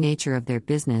the very nature of their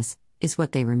business, is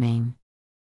what they remain.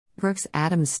 Brooks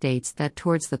Adams states that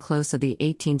towards the close of the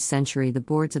 18th century the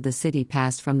boards of the city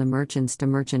passed from the merchants to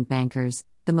merchant bankers,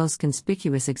 the most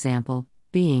conspicuous example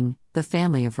being the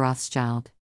family of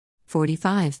Rothschild.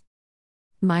 45.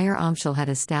 Mayer Amschel had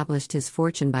established his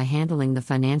fortune by handling the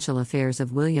financial affairs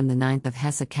of William IX of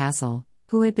Hesse-Kassel,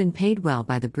 who had been paid well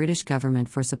by the British government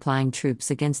for supplying troops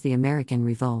against the American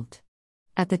revolt.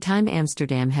 At the time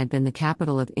Amsterdam had been the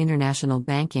capital of international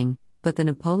banking, but the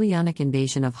Napoleonic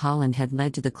invasion of Holland had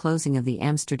led to the closing of the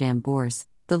Amsterdam Bourse,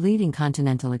 the leading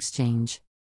continental exchange.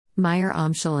 Mayer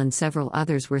Amschel and several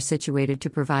others were situated to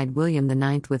provide William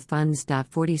IX with funds.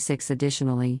 46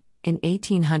 Additionally, in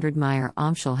 1800 Mayer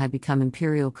Amschel had become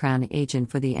imperial crown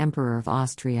agent for the Emperor of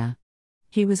Austria.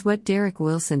 He was what Derek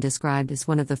Wilson described as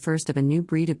one of the first of a new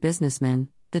breed of businessmen,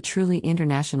 the truly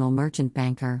international merchant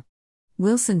banker.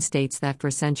 Wilson states that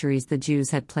for centuries the Jews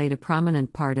had played a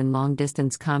prominent part in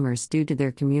long-distance commerce due to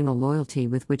their communal loyalty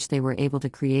with which they were able to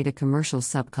create a commercial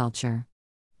subculture.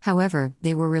 However,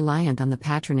 they were reliant on the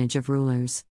patronage of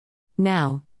rulers.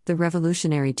 Now, the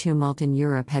revolutionary tumult in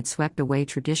Europe had swept away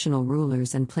traditional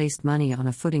rulers and placed money on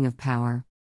a footing of power.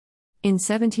 In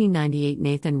 1798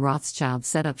 Nathan Rothschild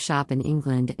set up shop in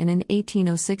England and in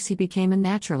 1806 he became a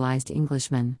naturalized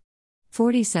Englishman.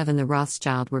 47 The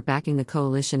Rothschild were backing the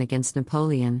coalition against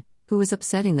Napoleon, who was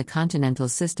upsetting the continental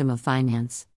system of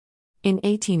finance. In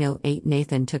 1808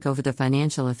 Nathan took over the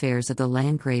financial affairs of the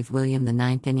Landgrave William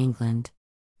IX in England.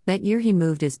 That year he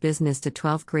moved his business to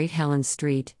 12 Great Helens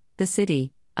Street, the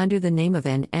city, under the name of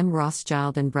N.M.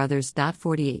 Rothschild and Brothers.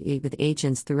 48 With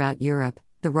agents throughout Europe,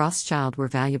 the Rothschild were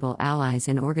valuable allies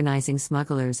in organizing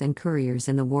smugglers and couriers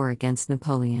in the war against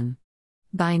Napoleon.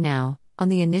 By now, on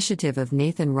the initiative of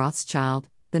Nathan Rothschild,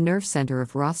 the nerve center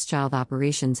of Rothschild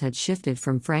operations had shifted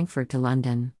from Frankfurt to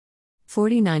London.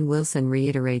 49 Wilson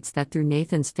reiterates that through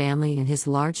Nathan's family and his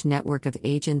large network of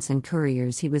agents and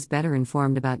couriers he was better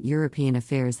informed about European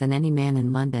affairs than any man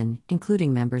in London,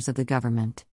 including members of the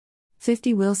government.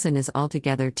 50 Wilson is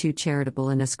altogether too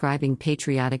charitable in ascribing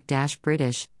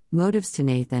patriotic-British motives to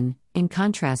Nathan, in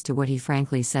contrast to what he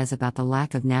frankly says about the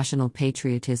lack of national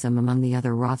patriotism among the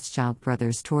other Rothschild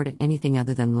brothers toward anything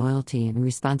other than loyalty and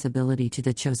responsibility to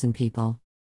the chosen people.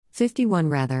 51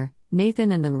 Rather,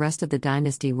 Nathan and the rest of the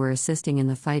dynasty were assisting in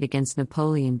the fight against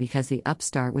Napoleon because the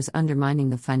upstart was undermining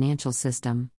the financial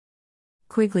system.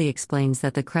 Quigley explains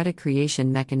that the credit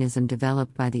creation mechanism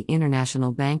developed by the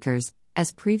international bankers,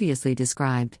 as previously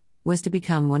described, was to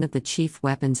become one of the chief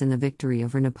weapons in the victory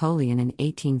over Napoleon in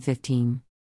 1815.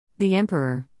 The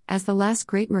emperor, as the last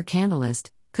great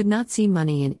mercantilist, could not see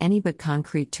money in any but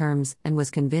concrete terms and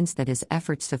was convinced that his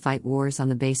efforts to fight wars on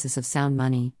the basis of sound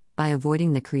money, by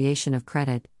avoiding the creation of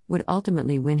credit, would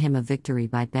ultimately win him a victory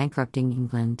by bankrupting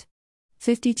England.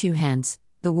 52 Hence,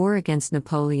 the war against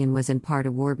Napoleon was in part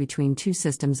a war between two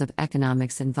systems of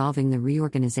economics involving the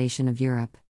reorganization of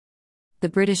Europe. The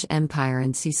British Empire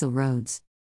and Cecil Rhodes.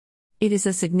 It is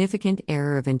a significant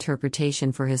error of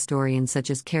interpretation for historians such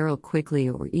as Carroll Quigley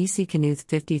or E. C. Knuth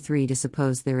 53 to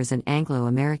suppose there is an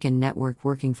Anglo-American network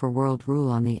working for world rule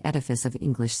on the edifice of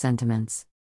English sentiments.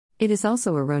 It is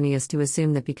also erroneous to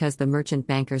assume that because the merchant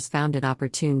bankers found it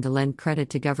opportune to lend credit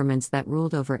to governments that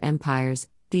ruled over empires,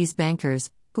 these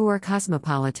bankers, who are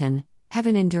cosmopolitan, have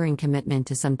an enduring commitment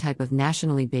to some type of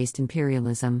nationally based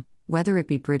imperialism, whether it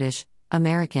be British,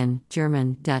 American,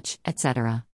 German, Dutch,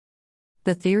 etc.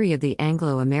 The theory of the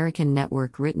Anglo-American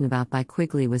network written about by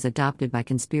Quigley was adopted by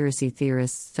conspiracy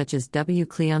theorists such as W.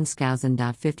 Cleon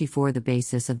Skousen. 54 The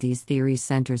basis of these theories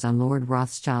centers on Lord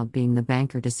Rothschild being the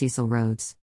banker to Cecil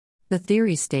Rhodes. The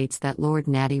theory states that Lord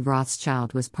Natty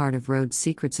Rothschild was part of Rhodes'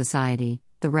 secret society,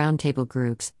 the Round Table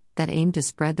groups, that aimed to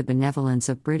spread the benevolence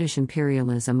of British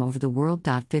imperialism over the world.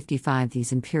 55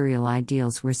 These imperial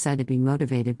ideals were said to be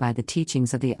motivated by the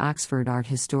teachings of the Oxford art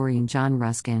historian John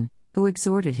Ruskin, who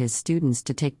exhorted his students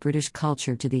to take British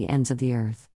culture to the ends of the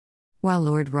earth. While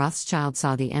Lord Rothschild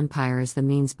saw the empire as the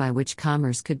means by which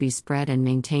commerce could be spread and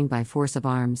maintained by force of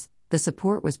arms, the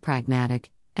support was pragmatic,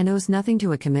 and owes nothing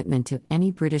to a commitment to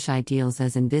any British ideals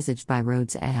as envisaged by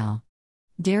Rhodes et al.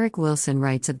 Derek Wilson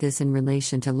writes of this in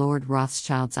relation to Lord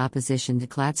Rothschild's opposition to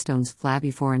Gladstone's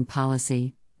flabby foreign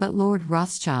policy, but Lord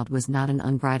Rothschild was not an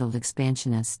unbridled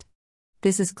expansionist.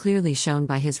 This is clearly shown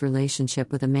by his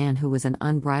relationship with a man who was an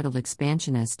unbridled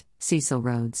expansionist, Cecil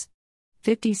Rhodes.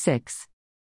 56.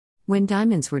 When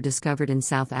diamonds were discovered in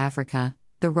South Africa,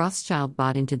 the Rothschild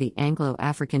bought into the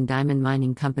Anglo-African Diamond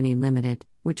Mining Company Limited,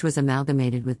 which was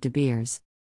amalgamated with De Beers.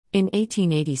 In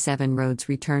 1887 Rhodes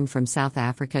returned from South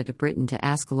Africa to Britain to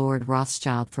ask Lord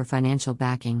Rothschild for financial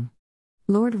backing.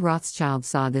 Lord Rothschild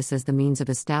saw this as the means of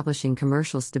establishing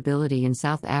commercial stability in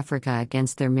South Africa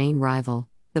against their main rival,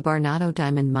 the Barnado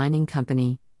Diamond Mining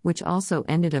Company, which also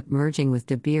ended up merging with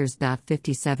De Beers.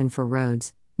 57 For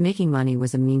Rhodes, making money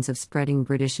was a means of spreading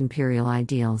British imperial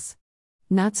ideals.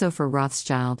 Not so for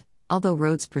Rothschild, although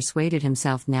Rhodes persuaded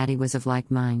himself Natty was of like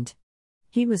mind.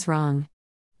 He was wrong.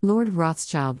 Lord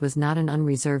Rothschild was not an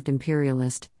unreserved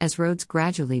imperialist, as Rhodes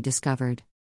gradually discovered.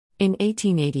 In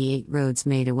 1888 Rhodes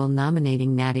made a will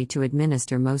nominating Natty to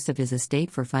administer most of his estate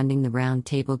for funding the Round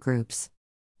Table groups.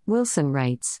 Wilson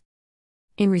writes,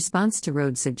 in response to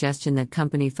Rhodes' suggestion that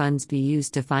company funds be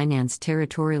used to finance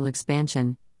territorial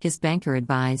expansion, his banker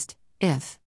advised,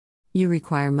 if you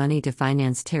require money to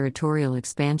finance territorial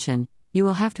expansion, you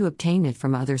will have to obtain it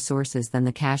from other sources than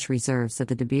the cash reserves of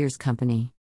the De Beers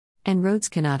Company. And Rhodes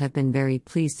cannot have been very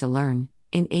pleased to learn,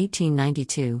 in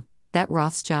 1892, that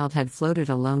Rothschild had floated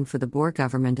a loan for the Boer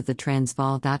government of the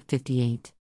Transvaal.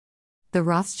 58. The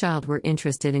Rothschild were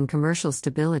interested in commercial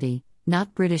stability,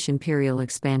 not British imperial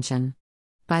expansion.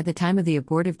 By the time of the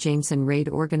abortive Jameson raid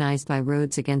organized by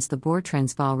Rhodes against the Boer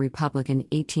Transvaal Republic in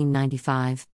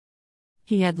 1895,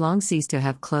 he had long ceased to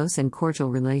have close and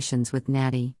cordial relations with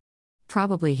Natty.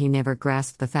 Probably he never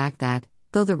grasped the fact that,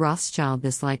 though the Rothschild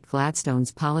disliked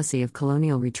Gladstone's policy of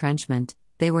colonial retrenchment,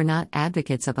 they were not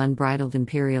advocates of unbridled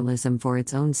imperialism for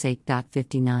its own sake.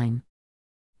 59.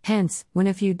 Hence, when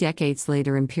a few decades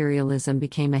later imperialism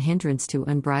became a hindrance to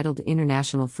unbridled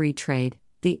international free trade,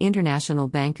 the international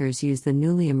bankers used the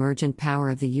newly emergent power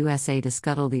of the USA to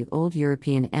scuttle the old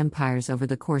European empires over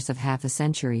the course of half a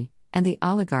century, and the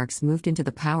oligarchs moved into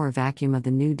the power vacuum of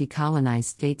the new decolonized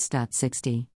states.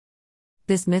 60.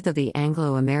 This myth of the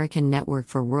Anglo-American Network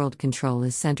for World Control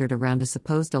is centered around a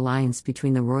supposed alliance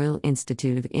between the Royal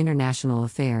Institute of International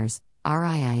Affairs,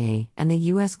 RIIA, and the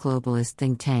U.S. globalist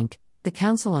think tank, the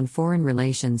Council on Foreign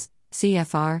Relations,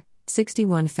 CFR,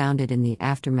 61, founded in the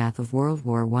aftermath of World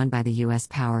War I by the U.S.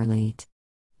 power elite.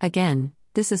 Again,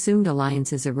 this assumed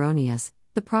alliance is erroneous.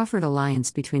 The proffered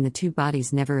alliance between the two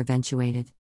bodies never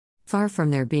eventuated. Far from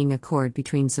there being accord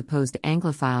between supposed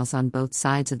Anglophiles on both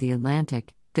sides of the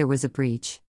Atlantic, there was a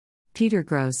breach. Peter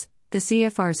Gross, the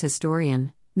CFR's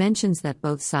historian, mentions that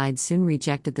both sides soon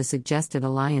rejected the suggested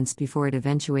alliance before it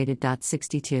eventuated.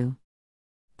 62.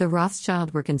 The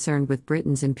Rothschild were concerned with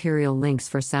Britain's imperial links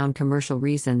for sound commercial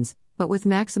reasons, but with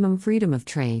maximum freedom of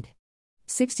trade.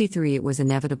 63 It was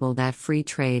inevitable that free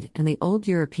trade and the old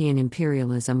European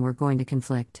imperialism were going to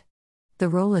conflict. The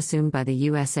role assumed by the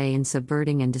USA in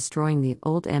subverting and destroying the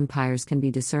old empires can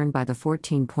be discerned by the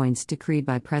 14 points decreed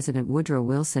by President Woodrow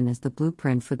Wilson as the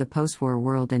blueprint for the post-war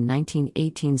world in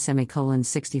 1918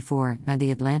 64 by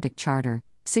the Atlantic Charter,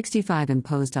 65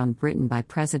 imposed on Britain by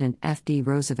President F.D.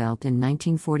 Roosevelt in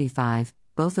 1945,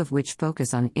 both of which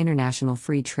focus on international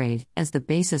free trade as the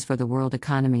basis for the world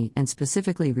economy and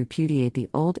specifically repudiate the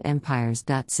old empires.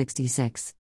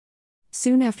 66.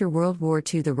 Soon after World War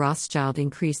II, the Rothschild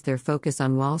increased their focus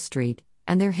on Wall Street,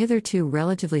 and their hitherto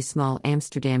relatively small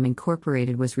Amsterdam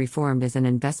Incorporated was reformed as an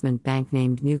investment bank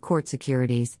named New Court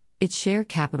Securities, its share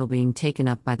capital being taken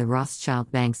up by the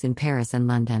Rothschild banks in Paris and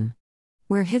London.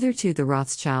 Where hitherto the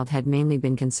Rothschild had mainly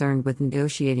been concerned with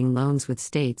negotiating loans with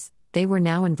states, they were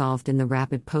now involved in the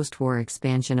rapid post-war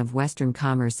expansion of Western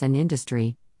commerce and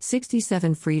industry,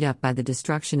 67 freed up by the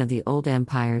destruction of the old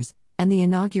empires, and the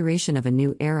inauguration of a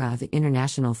new era of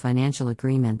international financial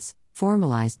agreements,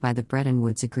 formalized by the Bretton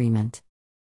Woods Agreement.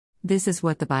 This is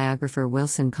what the biographer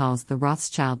Wilson calls the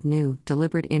Rothschild New,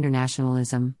 deliberate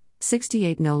internationalism,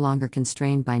 68 no longer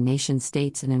constrained by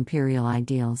nation-states and imperial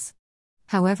ideals.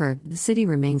 However, the city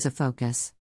remains a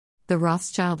focus. The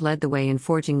Rothschild led the way in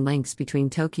forging links between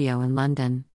Tokyo and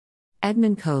London.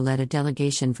 Edmund Coe led a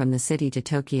delegation from the city to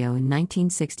Tokyo in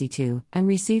 1962 and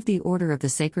received the Order of the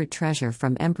Sacred Treasure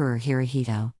from Emperor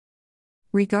Hirohito.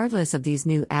 Regardless of these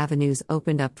new avenues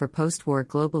opened up for post-war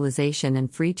globalization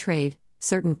and free trade,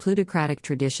 certain plutocratic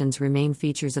traditions remain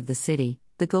features of the city.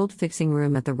 The gold fixing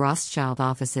room at the Rothschild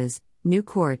offices, New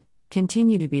Court,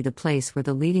 continue to be the place where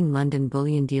the leading London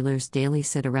bullion dealers daily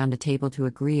sit around a table to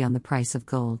agree on the price of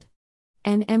gold.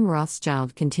 N.M.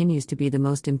 Rothschild continues to be the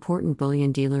most important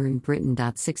bullion dealer in Britain.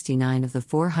 69 Of the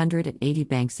 480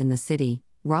 banks in the city,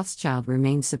 Rothschild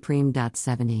remains supreme.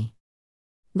 70.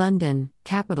 London,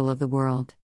 capital of the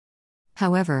world.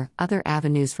 However, other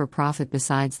avenues for profit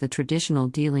besides the traditional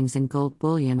dealings in gold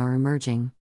bullion are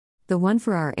emerging. The one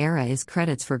for our era is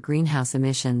credits for greenhouse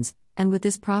emissions, and with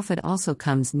this profit also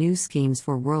comes new schemes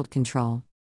for world control.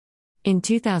 In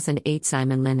 2008,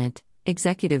 Simon Linnet,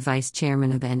 Executive Vice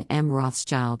Chairman of N.M.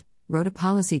 Rothschild, wrote a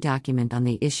policy document on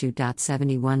the issue.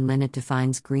 71 Linnet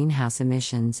defines greenhouse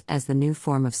emissions as the new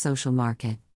form of social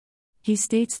market. He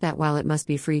states that while it must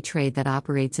be free trade that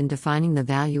operates in defining the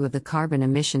value of the carbon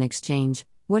emission exchange,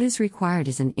 what is required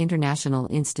is an international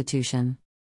institution.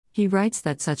 He writes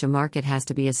that such a market has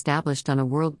to be established on a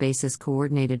world basis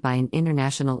coordinated by an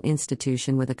international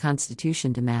institution with a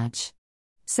constitution to match.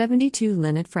 72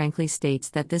 Linnet frankly states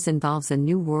that this involves a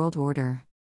new world order.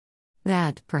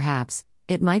 That, perhaps,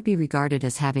 it might be regarded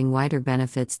as having wider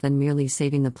benefits than merely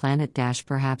saving the planet.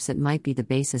 Perhaps it might be the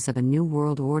basis of a new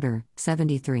world order.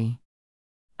 73.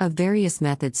 Of various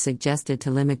methods suggested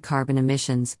to limit carbon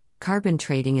emissions, carbon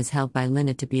trading is held by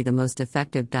Linnet to be the most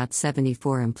effective.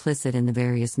 74 Implicit in the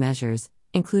various measures,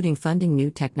 including funding new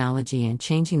technology and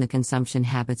changing the consumption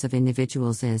habits of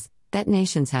individuals, is that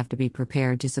nations have to be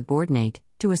prepared to subordinate,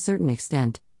 to a certain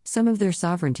extent, some of their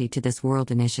sovereignty to this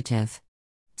world initiative.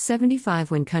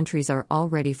 75 When countries are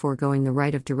already foregoing the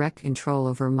right of direct control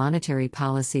over monetary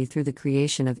policy through the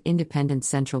creation of independent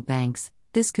central banks,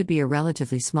 this could be a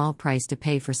relatively small price to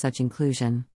pay for such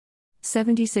inclusion.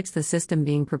 76 The system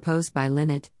being proposed by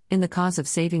Linnet, in the cause of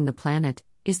saving the planet,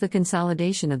 is the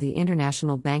consolidation of the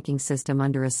international banking system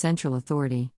under a central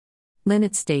authority.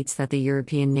 Linnet states that the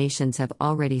European nations have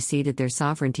already ceded their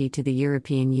sovereignty to the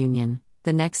European Union,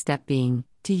 the next step being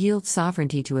to yield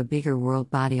sovereignty to a bigger world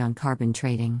body on carbon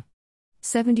trading.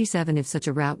 77 If such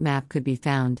a route map could be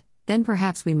found, then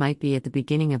perhaps we might be at the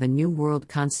beginning of a new world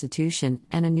constitution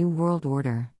and a new world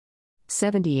order.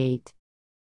 78.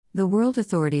 The world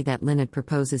authority that Linnet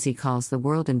proposes he calls the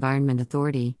World Environment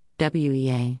Authority,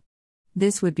 WEA.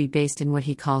 This would be based in what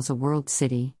he calls a world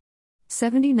city.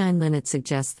 79 Linnet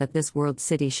suggests that this world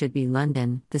city should be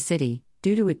London, the city,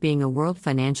 due to it being a world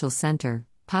financial center,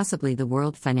 possibly the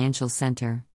World Financial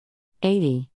Center.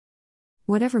 80.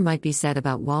 Whatever might be said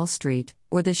about Wall Street,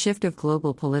 or the shift of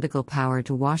global political power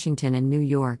to Washington and New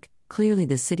York, clearly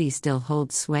the city still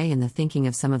holds sway in the thinking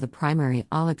of some of the primary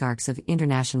oligarchs of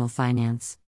international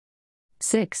finance.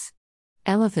 6.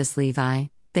 Eliphas Levi,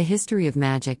 The History of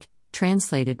Magic,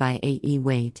 translated by A. E.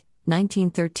 Waite,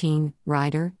 1913,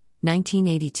 Ryder,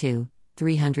 1982,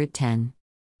 310.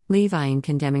 Levi, in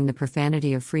condemning the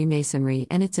profanity of Freemasonry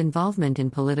and its involvement in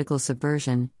political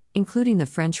subversion, including the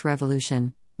French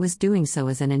Revolution, was doing so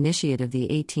as an initiate of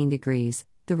the 18 degrees,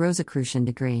 the Rosicrucian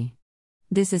degree.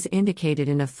 This is indicated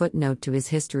in a footnote to his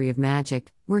History of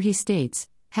Magic, where he states,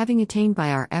 "Having attained by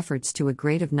our efforts to a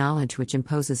grade of knowledge which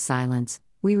imposes silence,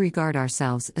 we regard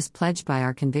ourselves as pledged by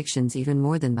our convictions even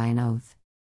more than by an oath.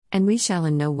 And we shall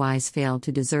in no wise fail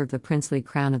to deserve the princely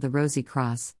crown of the Rosy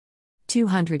Cross."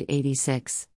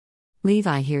 286.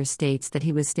 Levi here states that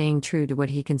he was staying true to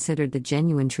what he considered the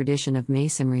genuine tradition of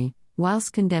Masonry,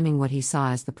 whilst condemning what he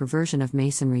saw as the perversion of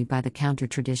Masonry by the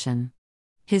counter-tradition.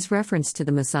 His reference to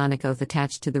the Masonic oath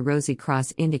attached to the Rosy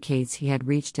Cross indicates he had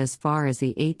reached as far as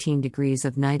the 18 degrees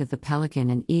of Knight of the Pelican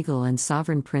and Eagle and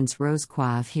Sovereign Prince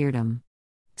Rose-Croix of Heirdom.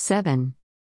 7.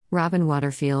 Robin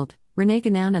Waterfield, Renee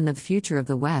Ganoun and the Future of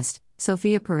the West,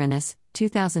 Sophia Perennis,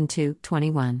 2002,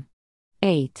 21.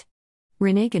 8.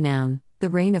 Renee Ganoun, The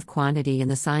Reign of Quantity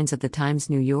and the Signs of the Times,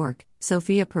 New York,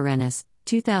 Sophia Perennis,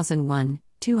 2001,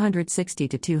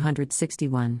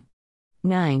 260-261.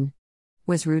 9.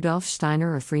 Was Rudolf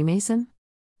Steiner a Freemason?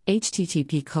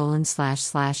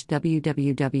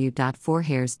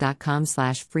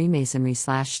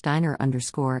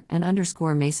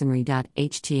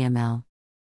 http://www.4hairs.com/freemasonry/steiner_and_masonry.html.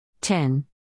 10.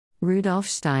 Rudolf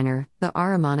Steiner, The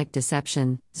Ahrimanik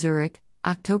Deception, Zurich,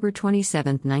 October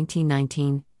 27,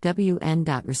 1919,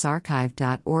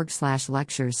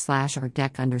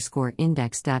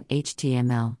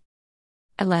 wn.resarchive.org/lectures/ardec_index.html.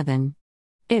 11.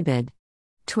 Ibid.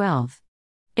 12.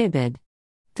 Ibid.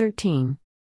 13.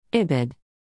 Ibid.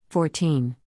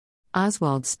 14.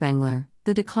 Oswald Spengler,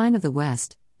 The Decline of the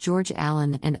West, George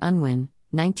Allen and Unwin,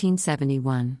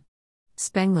 1971.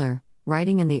 Spengler,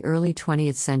 writing in the early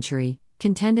 20th century,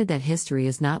 contended that history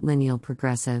is not lineal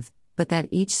progressive, but that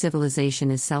each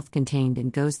civilization is self-contained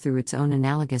and goes through its own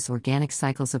analogous organic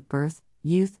cycles of birth,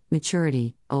 youth,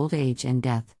 maturity, old age and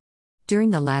death.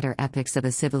 During the latter epochs of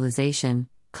a civilization,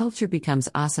 culture becomes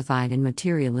ossified and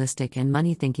materialistic and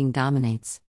money-thinking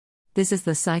dominates. This is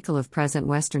the cycle of present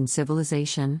Western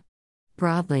civilization.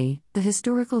 Broadly, the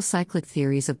historical cyclic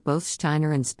theories of both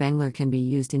Steiner and Spengler can be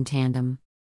used in tandem.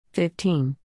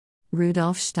 15.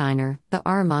 Rudolf Steiner, The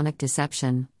Ahrimanik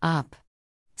Deception, Op.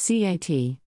 Cat.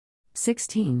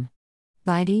 16.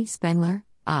 Vidi Spengler,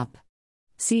 Op.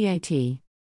 Cat.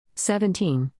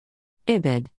 17.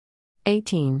 Ibid.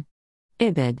 18.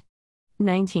 Ibid.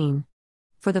 19.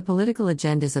 For the political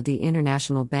agendas of the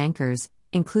international bankers,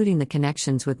 including the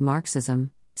connections with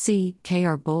Marxism, see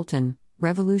K.R. Bolton,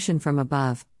 Revolution from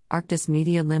Above, Arctis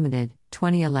Media Limited,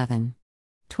 2011.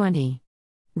 20.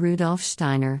 Rudolf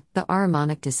Steiner, The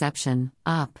Ahrimanik Deception,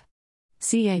 Op.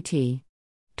 Cat.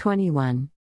 21.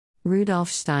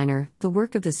 Rudolf Steiner, The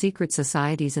Work of the Secret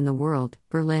Societies in the World,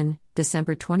 Berlin,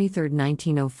 December 23,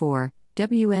 1904,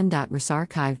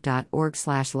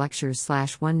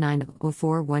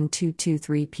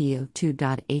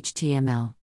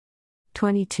 wn.resarchive.org/lectures/19041223po2.html.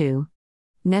 22.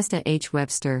 Nesta H.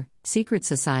 Webster, Secret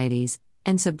Societies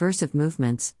and Subversive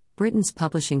Movements, Britain's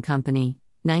Publishing Company,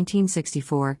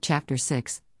 1964, Chapter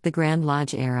 6, The Grand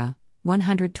Lodge Era,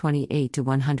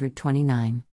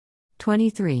 128-129.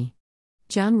 23.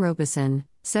 John Robeson,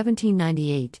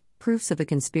 1798, Proofs of a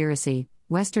Conspiracy,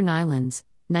 Western Islands,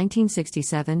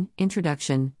 1967,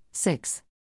 Introduction, 6.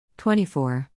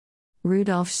 24.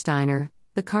 Rudolf Steiner,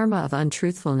 The Karma of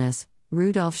Untruthfulness,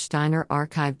 Rudolf Steiner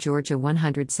Archive, Georgia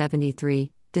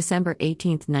 173, December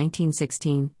 18,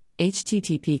 1916,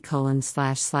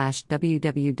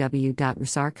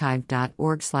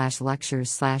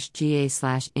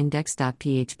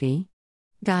 http://www.resarchive.org/lectures/ga/index.php.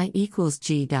 Guy =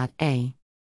 G.A.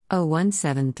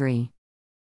 0173.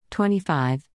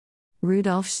 25.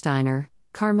 Rudolf Steiner,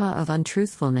 Karma of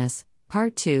Untruthfulness,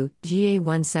 Part 2, GA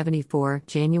 174,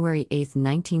 January 8,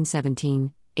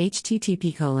 1917,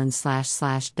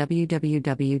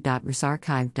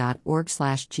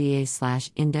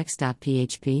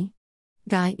 http://www.resarchive.org/ga/index.php.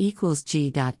 Guy =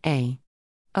 G.A.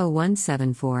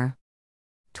 0174.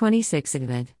 26.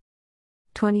 Ibid.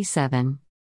 27.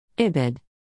 Ibid.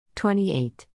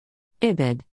 28.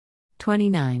 Ibid.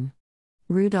 29.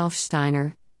 Rudolf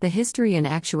Steiner, The History and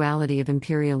Actuality of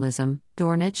Imperialism,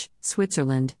 Dornach,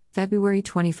 Switzerland, February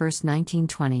 21,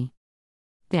 1920.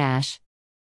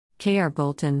 K.R.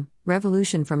 Bolton,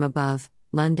 Revolution from Above,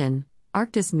 London,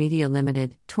 Arctis Media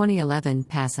Limited, 2011,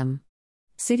 Passam.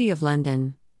 City of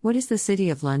London. What is the City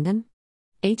of London?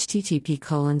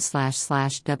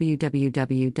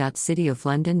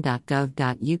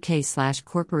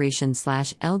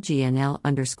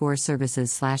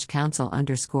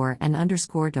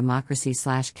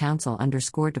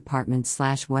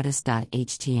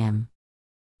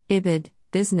 Ibid.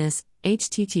 Business,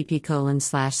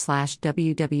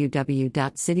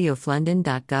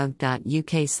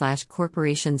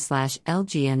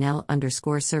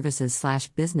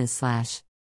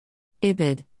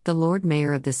 Ibid. the Lord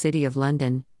Mayor of the City of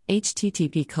London,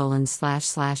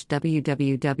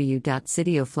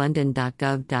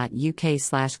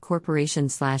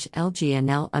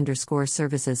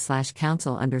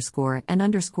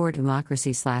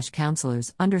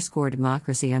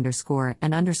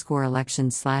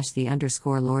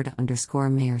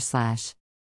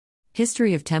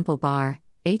 History of Temple Bar,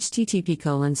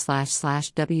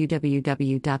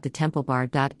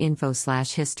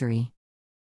 http://www.thetemplebar.info/history.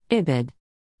 Ibid.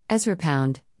 Ezra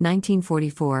Pound,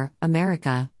 1944,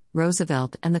 America,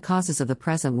 Roosevelt and the Causes of the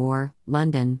Present War,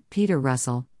 London, Peter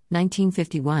Russell,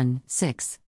 1951,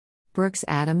 6. Brooks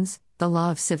Adams, The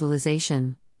Law of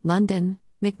Civilization, London,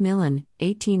 Macmillan,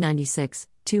 1896,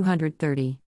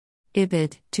 230.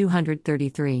 Ibid,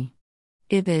 233.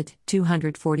 Ibid,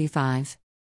 245.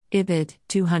 Ibid,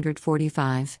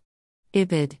 245.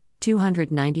 Ibid,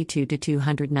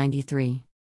 292-293.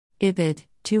 Ibid,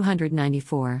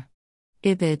 294.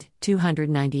 Ibid,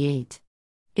 298.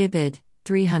 Ibid,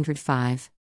 305.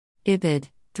 Ibid,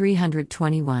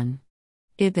 321.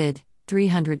 Ibid,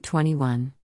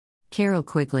 321. Carroll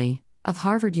Quigley, of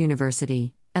Harvard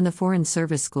University, and the Foreign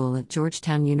Service School at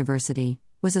Georgetown University,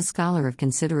 was a scholar of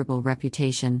considerable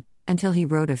reputation, until he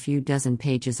wrote a few dozen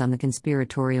pages on the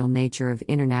conspiratorial nature of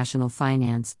international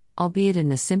finance, albeit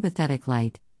in a sympathetic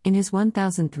light, in his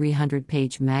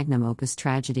 1,300-page magnum opus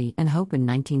Tragedy and Hope in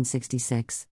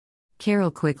 1966. Carroll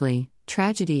Quigley,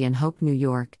 Tragedy and Hope, New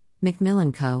York,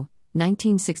 Macmillan Co.,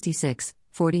 1966,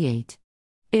 48.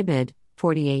 Ibid,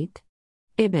 48.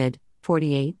 Ibid,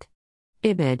 48.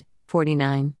 Ibid,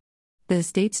 49. The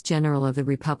Estates General of the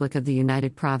Republic of the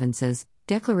United Provinces,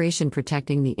 Declaration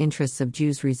Protecting the Interests of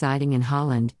Jews Residing in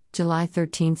Holland, July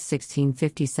 13,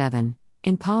 1657,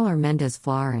 in Paul R. Mendes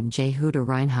Vlaar and J. Huda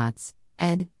Reinhardts,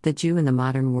 ed., The Jew in the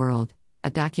Modern World,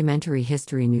 A Documentary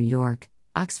History, New York,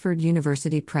 Oxford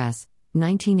University Press,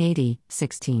 1980,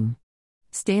 16.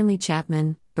 Stanley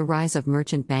Chapman, The Rise of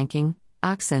Merchant Banking,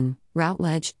 Oxon,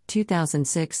 Routledge,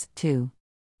 2006, 2.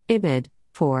 Ibid,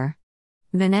 4.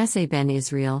 Manasseh ben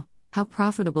Israel, How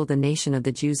Profitable the Nation of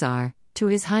the Jews Are, to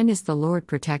His Highness the Lord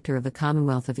Protector of the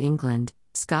Commonwealth of England,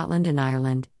 Scotland and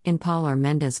Ireland, in Paul R.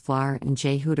 Mendes Vlaar and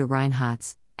J. Huda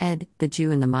Reinhardts, ed., The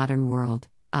Jew in the Modern World,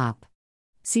 Op.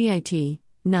 Cit.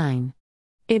 9.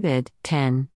 Ibid,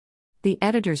 10. The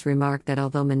editors remark that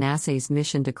although Manasseh's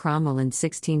mission to Cromwell in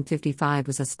 1655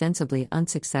 was ostensibly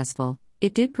unsuccessful,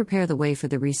 it did prepare the way for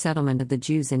the resettlement of the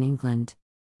Jews in England.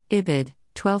 Ibid,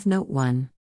 12 Note 1.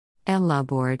 El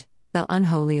Laborde, The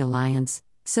Unholy Alliance,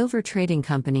 Silver Trading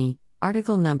Company,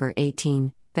 Article Number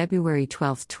 18, February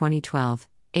 12, 2012,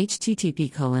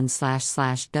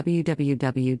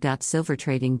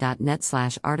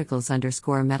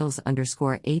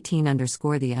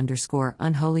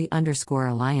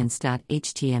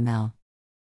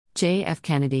 J. F.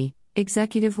 Kennedy,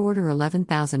 Executive Order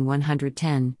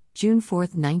 11110, June 4,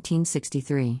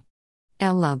 1963.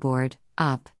 El Laborde,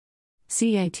 Op.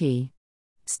 Cit.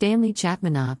 Stanley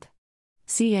Chapman Op.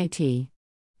 Cit.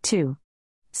 2.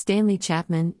 Stanley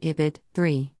Chapman, Ibid,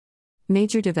 3.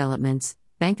 Major Developments,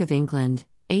 Bank of England,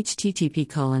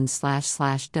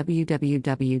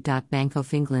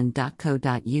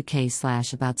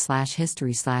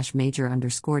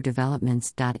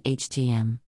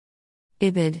 http://www.bankofengland.co.uk/about/history/major_developments.htm.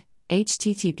 Ibid,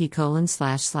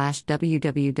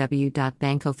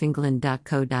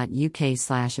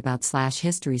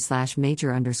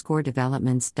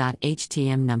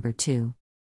 http://www.bankofengland.co.uk/about/history/major_developments.htm number 2.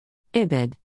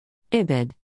 Ibid.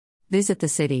 Ibid. Visit the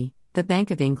City, the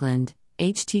Bank of England,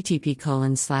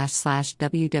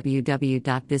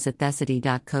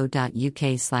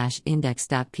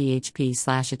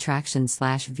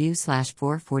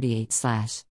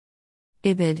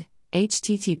 Ibid,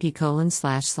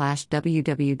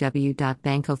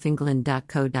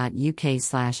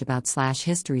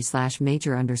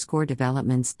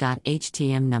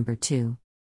 http://www.bankofengland.co.uk/about/history/major_developments.htm number 2.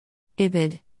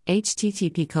 Ibid,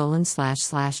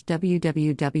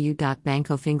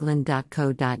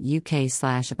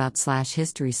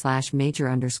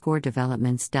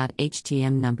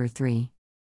 http://www.bankofengland.co.uk/about/history/major_developments.htm number 3.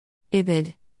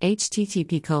 Ibid,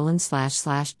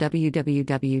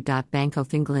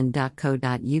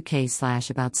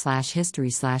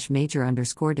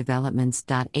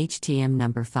 http://www.bankofengland.co.uk/about/history/major_developments.htm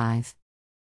number 5.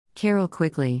 Carroll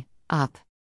Quigley, Op.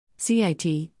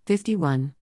 Cit.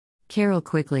 51. Carroll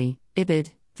Quigley,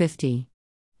 Ibid, 50.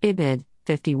 Ibid,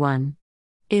 51.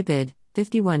 Ibid,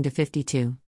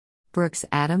 51-52. Brooks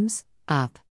Adams,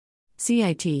 Op.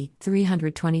 Cit.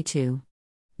 322.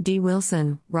 D.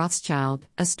 Wilson, Rothschild,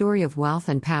 A Story of Wealth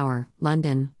and Power,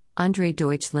 London, Andre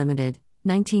Deutsch Limited,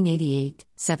 1988,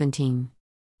 17.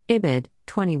 Ibid,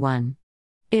 21.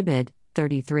 Ibid,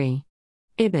 33.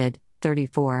 Ibid,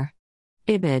 34.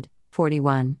 IBID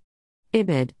 41.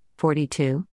 IBID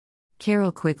 42.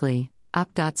 Carroll Quigley,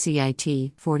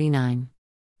 op.cit 49.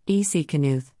 E.C.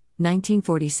 Knuth,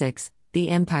 1946, The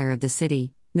Empire of the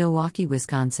City, Milwaukee,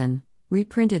 Wisconsin,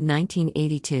 reprinted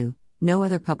 1982, no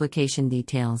other publication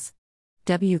details.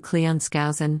 W. Cleon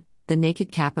Skousen, The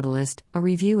Naked Capitalist, a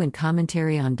review and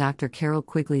commentary on Dr. Carroll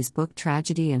Quigley's book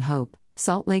Tragedy and Hope,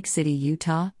 Salt Lake City,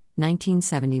 Utah,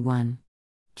 1971.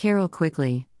 Carroll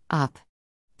Quigley, Op.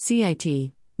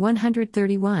 CIT,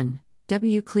 131,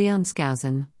 W. Cleon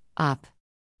Skousen, Op.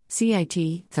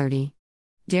 CIT, 30.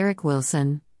 Derek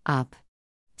Wilson, Op.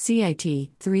 CIT,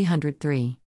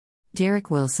 303. Derek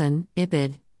Wilson,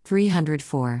 IBID,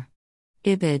 304.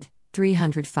 IBID,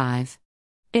 305.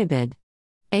 IBID.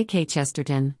 A.K.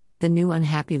 Chesterton, The New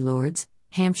Unhappy Lords,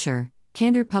 Hampshire,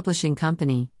 Candor Publishing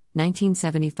Company,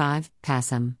 1975,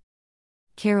 Passam.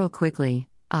 Carroll Quigley,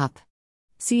 Op.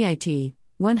 CIT,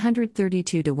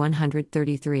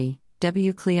 132-133,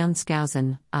 W. Cleon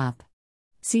Skousen, Op.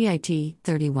 CIT,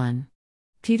 31.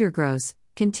 Peter Gross,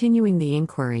 Continuing the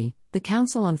Inquiry, The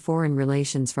Council on Foreign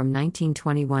Relations from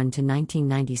 1921 to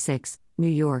 1996, New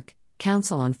York,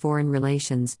 Council on Foreign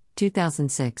Relations,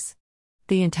 2006.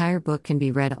 The entire book can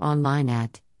be read online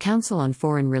at Council on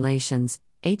Foreign Relations,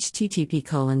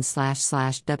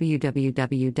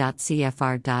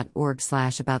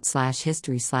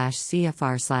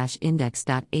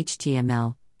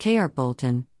 http://www.cfr.org/about/history/cfr/index.html, K.R.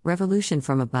 Bolton, Revolution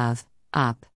from Above,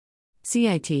 Op.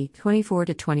 CIT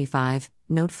 24-25,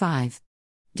 Note 5.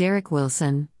 Derek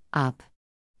Wilson, Op.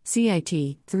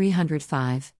 CIT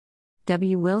 305.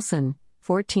 W. Wilson,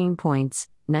 14 points,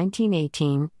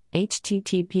 1918,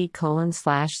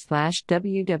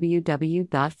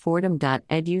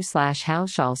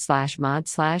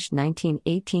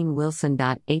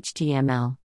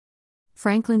 http://www.fordham.edu/houseall/mod/1918wilson.html.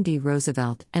 Franklin D.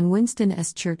 Roosevelt and Winston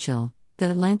S. Churchill, The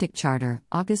Atlantic Charter,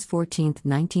 August 14,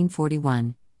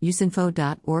 1941,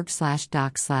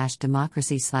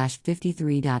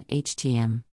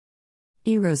 usinfo.org/doc/democracy/53.htm.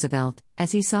 E. Roosevelt,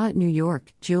 As He Saw It, New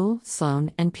York, Jewell,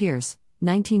 Sloan, and Pierce,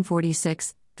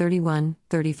 1946,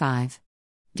 31-35.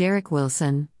 Derek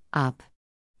Wilson, Op.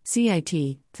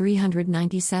 CIT,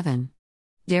 397.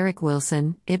 Derek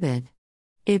Wilson, IBID.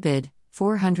 IBID,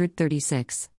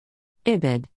 436.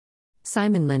 IBID.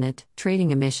 Simon Linnet,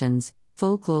 Trading Emissions,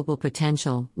 Full Global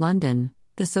Potential, London,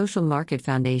 The Social Market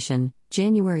Foundation,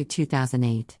 January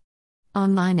 2008.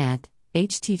 Online at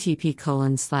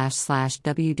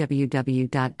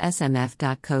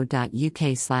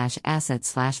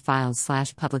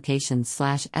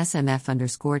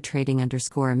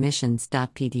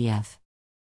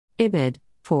IBID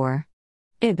 4.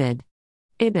 IBID.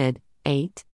 IBID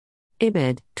 8.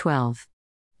 IBID 12.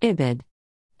 IBID.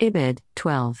 IBID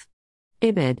 12.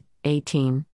 IBID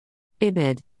 18.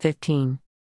 IBID 15.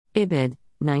 IBID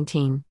 19.